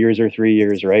or 2 years or 3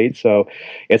 years, right? So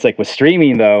it's like with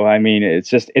streaming, though, I mean,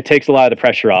 it takes a lot of the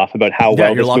pressure off about how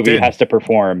well this movie has to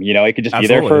perform. It could just be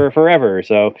there for forever.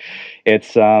 So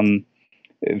it's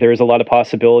there's a lot of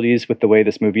possibilities with the way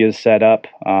this movie is set up,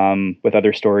 with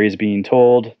other stories being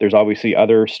told. There's obviously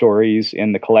other stories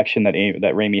in the collection that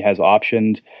Raimi has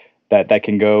optioned that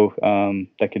can go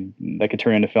that could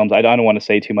turn into films. I don't want to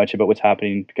say too much about what's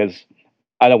happening, because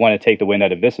I don't want to take the wind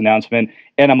out of this announcement,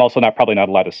 and I'm also probably not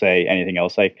allowed to say anything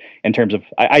else. Like, in terms of,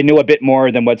 I knew a bit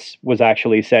more than was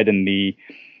actually said in the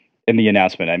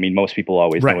announcement. I mean, most people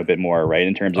always know a bit more, right,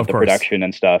 in terms of the production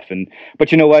and stuff.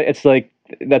 But you know what? It's like,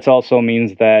 that's also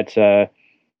means that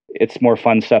it's more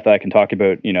fun stuff that I can talk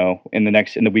about, in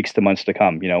the weeks to months to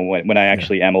come. When I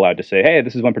actually am allowed to say, hey,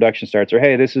 this is when production starts, or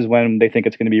hey, this is when they think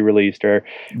it's going to be released, or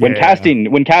when casting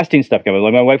stuff comes.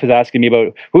 Like, my wife was asking me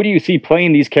about, who do you see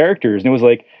playing these characters, and it was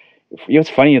like, it's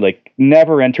funny, like,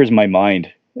 never enters my mind.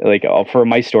 Like, for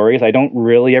my stories, I don't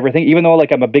really ever think, even though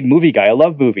like I'm a big movie guy, I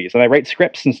love movies and I write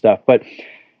scripts and stuff, but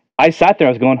I sat there,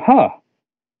 I was going,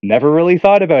 never really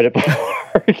thought about it before.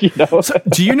 So,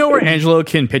 do you know where Angelo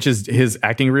can pitch his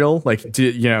acting reel? Like,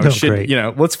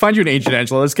 let's find you an agent,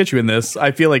 Angelo. Let's get you in this.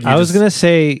 I feel like I was going to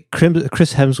say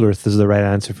Chris Hemsworth is the right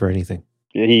answer for anything.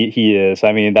 He is.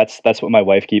 I mean, that's what my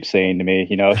wife keeps saying to me.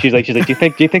 You know, she's like, do you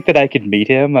think that I could meet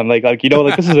him? I'm like,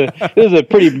 this is a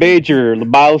pretty major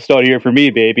milestone here for me,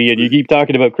 baby. And you keep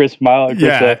talking about Chris Miles.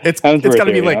 It's got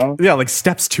to be like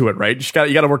steps to it, right?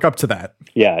 You got to work up to that.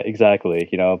 Yeah, exactly.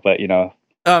 You know, but you know.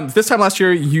 This time last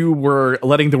year, you were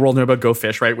letting the world know about Go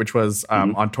Fish, right? Which was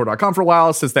on tour.com for a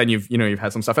while. Since then, you've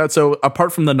had some stuff out. So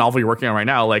apart from the novel you're working on right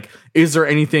now, like, is there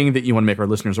anything that you want to make our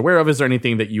listeners aware of? Is there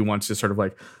anything that you want to sort of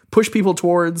like push people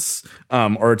towards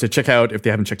or to check out if they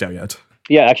haven't checked out yet?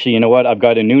 Yeah, actually, you know what? I've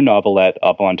got a new novelette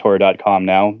up on tour.com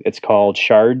now. It's called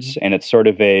Shards, and it's sort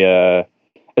of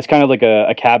it's kind of like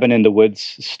a cabin in the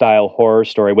woods style horror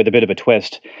story with a bit of a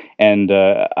twist. And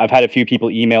I've had a few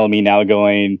people email me now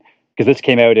going, because this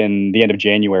came out in the end of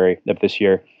January of this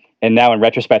year. And now in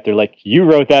retrospect, they're like, you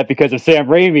wrote that because of Sam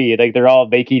Raimi. Like, they're all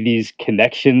making these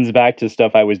connections back to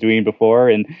stuff I was doing before.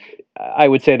 And I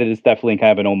would say that it's definitely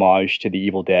kind of an homage to the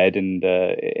Evil Dead and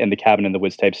the Cabin in the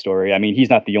Woods type story. I mean, he's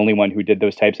not the only one who did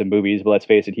those types of movies, but let's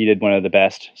face it, he did one of the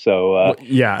best. So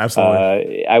yeah,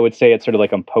 absolutely. I would say it's sort of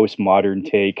like a postmodern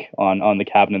take on the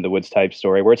Cabin in the Woods type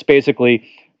story, where it's basically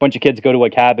a bunch of kids go to a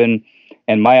cabin.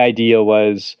 And my idea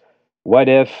was, what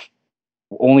if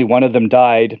only one of them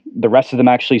died, the rest of them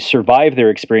actually survive their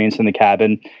experience in the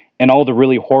cabin, and all the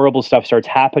really horrible stuff starts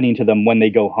happening to them when they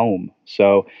go home.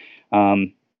 So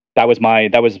that was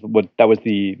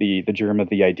the germ of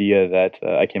the idea that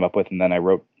I came up with, and then I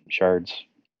wrote Shards.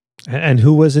 And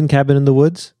who was in Cabin in the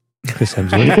Woods? Chris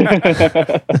Hemsworth.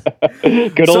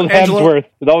 Good old Hemsworth.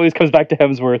 It always comes back to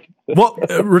Hemsworth. Well,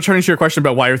 returning to your question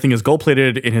about why everything is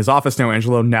gold-plated in his office now,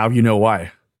 Angelo, now you know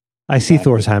why. I see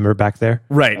Thor's hammer back there.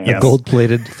 Right, yes. A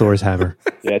gold-plated Thor's hammer.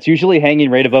 Yeah, it's usually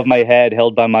hanging right above my head,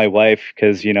 held by my wife,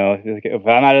 because, you know, if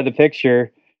I'm out of the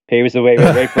picture, paves the way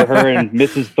right for her and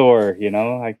Mrs. Thor, you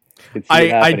know?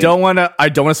 I don't want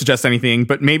to suggest anything,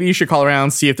 but maybe you should call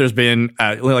around, see if there's been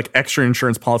like extra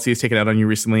insurance policies taken out on you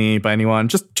recently by anyone,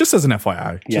 just as an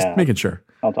FYI, just making sure.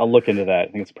 I'll look into that.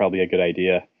 I think it's probably a good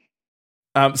idea.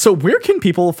 So where can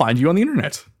people find you on the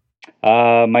internet?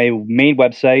 My main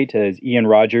website is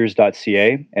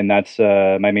ianrogers.ca, and that's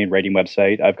my main writing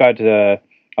website.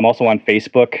 I'm also on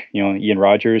Facebook, you know, Ian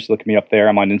Rogers, look me up there.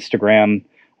 I'm on Instagram.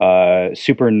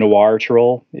 Super Noir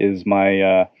Troll is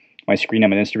my screen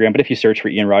name on Instagram. But if you search for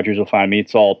Ian Rogers, you'll find me.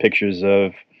 It's all pictures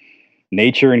of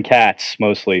nature and cats,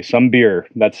 mostly. Some beer.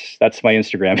 That's my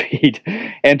Instagram feed.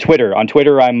 And Twitter. On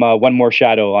Twitter, I'm One More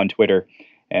Shadow on Twitter.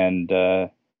 And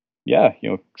yeah, you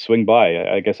know, swing by.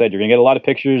 Like I said, you're gonna get a lot of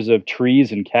pictures of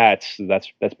trees and cats.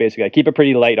 That's basically. I keep it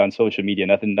pretty light on social media.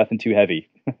 Nothing too heavy.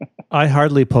 I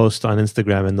hardly post on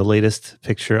Instagram, and the latest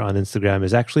picture on Instagram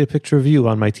is actually a picture of you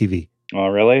on my TV. Oh,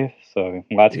 really? So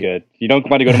that's good. You don't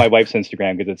want to go to my wife's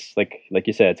Instagram because it's like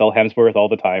you said, it's all Hemsworth all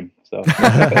the time. So.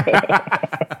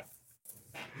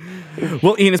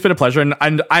 Well, Ian, it's been a pleasure,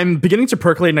 and I'm beginning to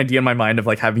percolate an idea in my mind of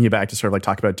like having you back to sort of like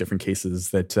talk about different cases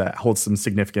that hold some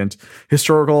significant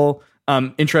historical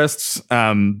interests. You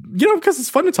know, because it's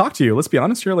fun to talk to you. Let's be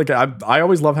honest here. Like I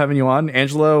always love having you on.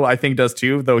 Angelo, I think, does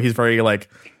too, though he's very like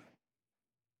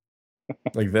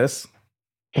this.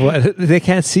 Well, they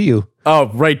can't see you. Oh,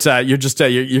 right. You're just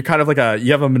you're kind of like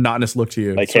you have a monotonous look to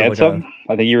you. Like handsome?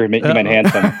 I think you meant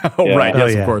handsome. Oh, yeah. right.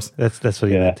 Yes, of course. That's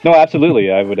what you meant. No, absolutely.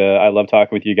 I love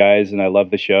talking with you guys, and I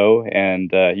love the show.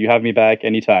 And you have me back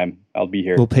anytime. I'll be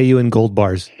here. We'll pay you in gold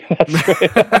bars. That's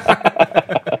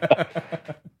right.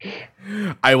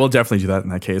 I will definitely do that in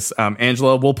that case.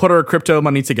 Angela, we'll put our crypto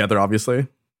money together, obviously.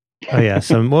 Oh yeah,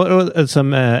 some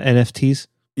NFTs.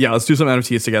 Yeah, let's do some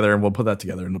NFTs together, and we'll put that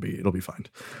together, and it'll be fine.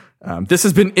 This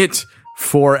has been it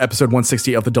for episode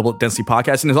 160 of the Double Density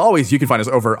Podcast. And as always, you can find us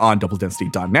over on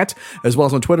doubledensity.net, as well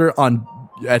as on Twitter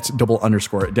at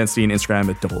double_density and Instagram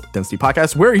at Double Density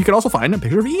Podcast, where you can also find a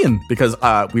picture of Ian, because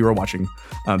we were watching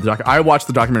I watched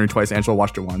the documentary twice. Angela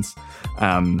watched it once,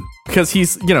 because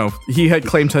he had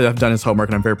claimed to have done his homework,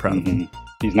 and I'm very proud of him.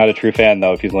 He's not a true fan,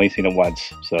 though, if he's only seen it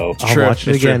once. So I'll watch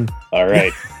it again. All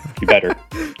right. You better.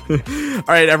 All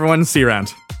right, everyone. See you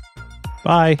around.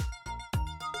 Bye.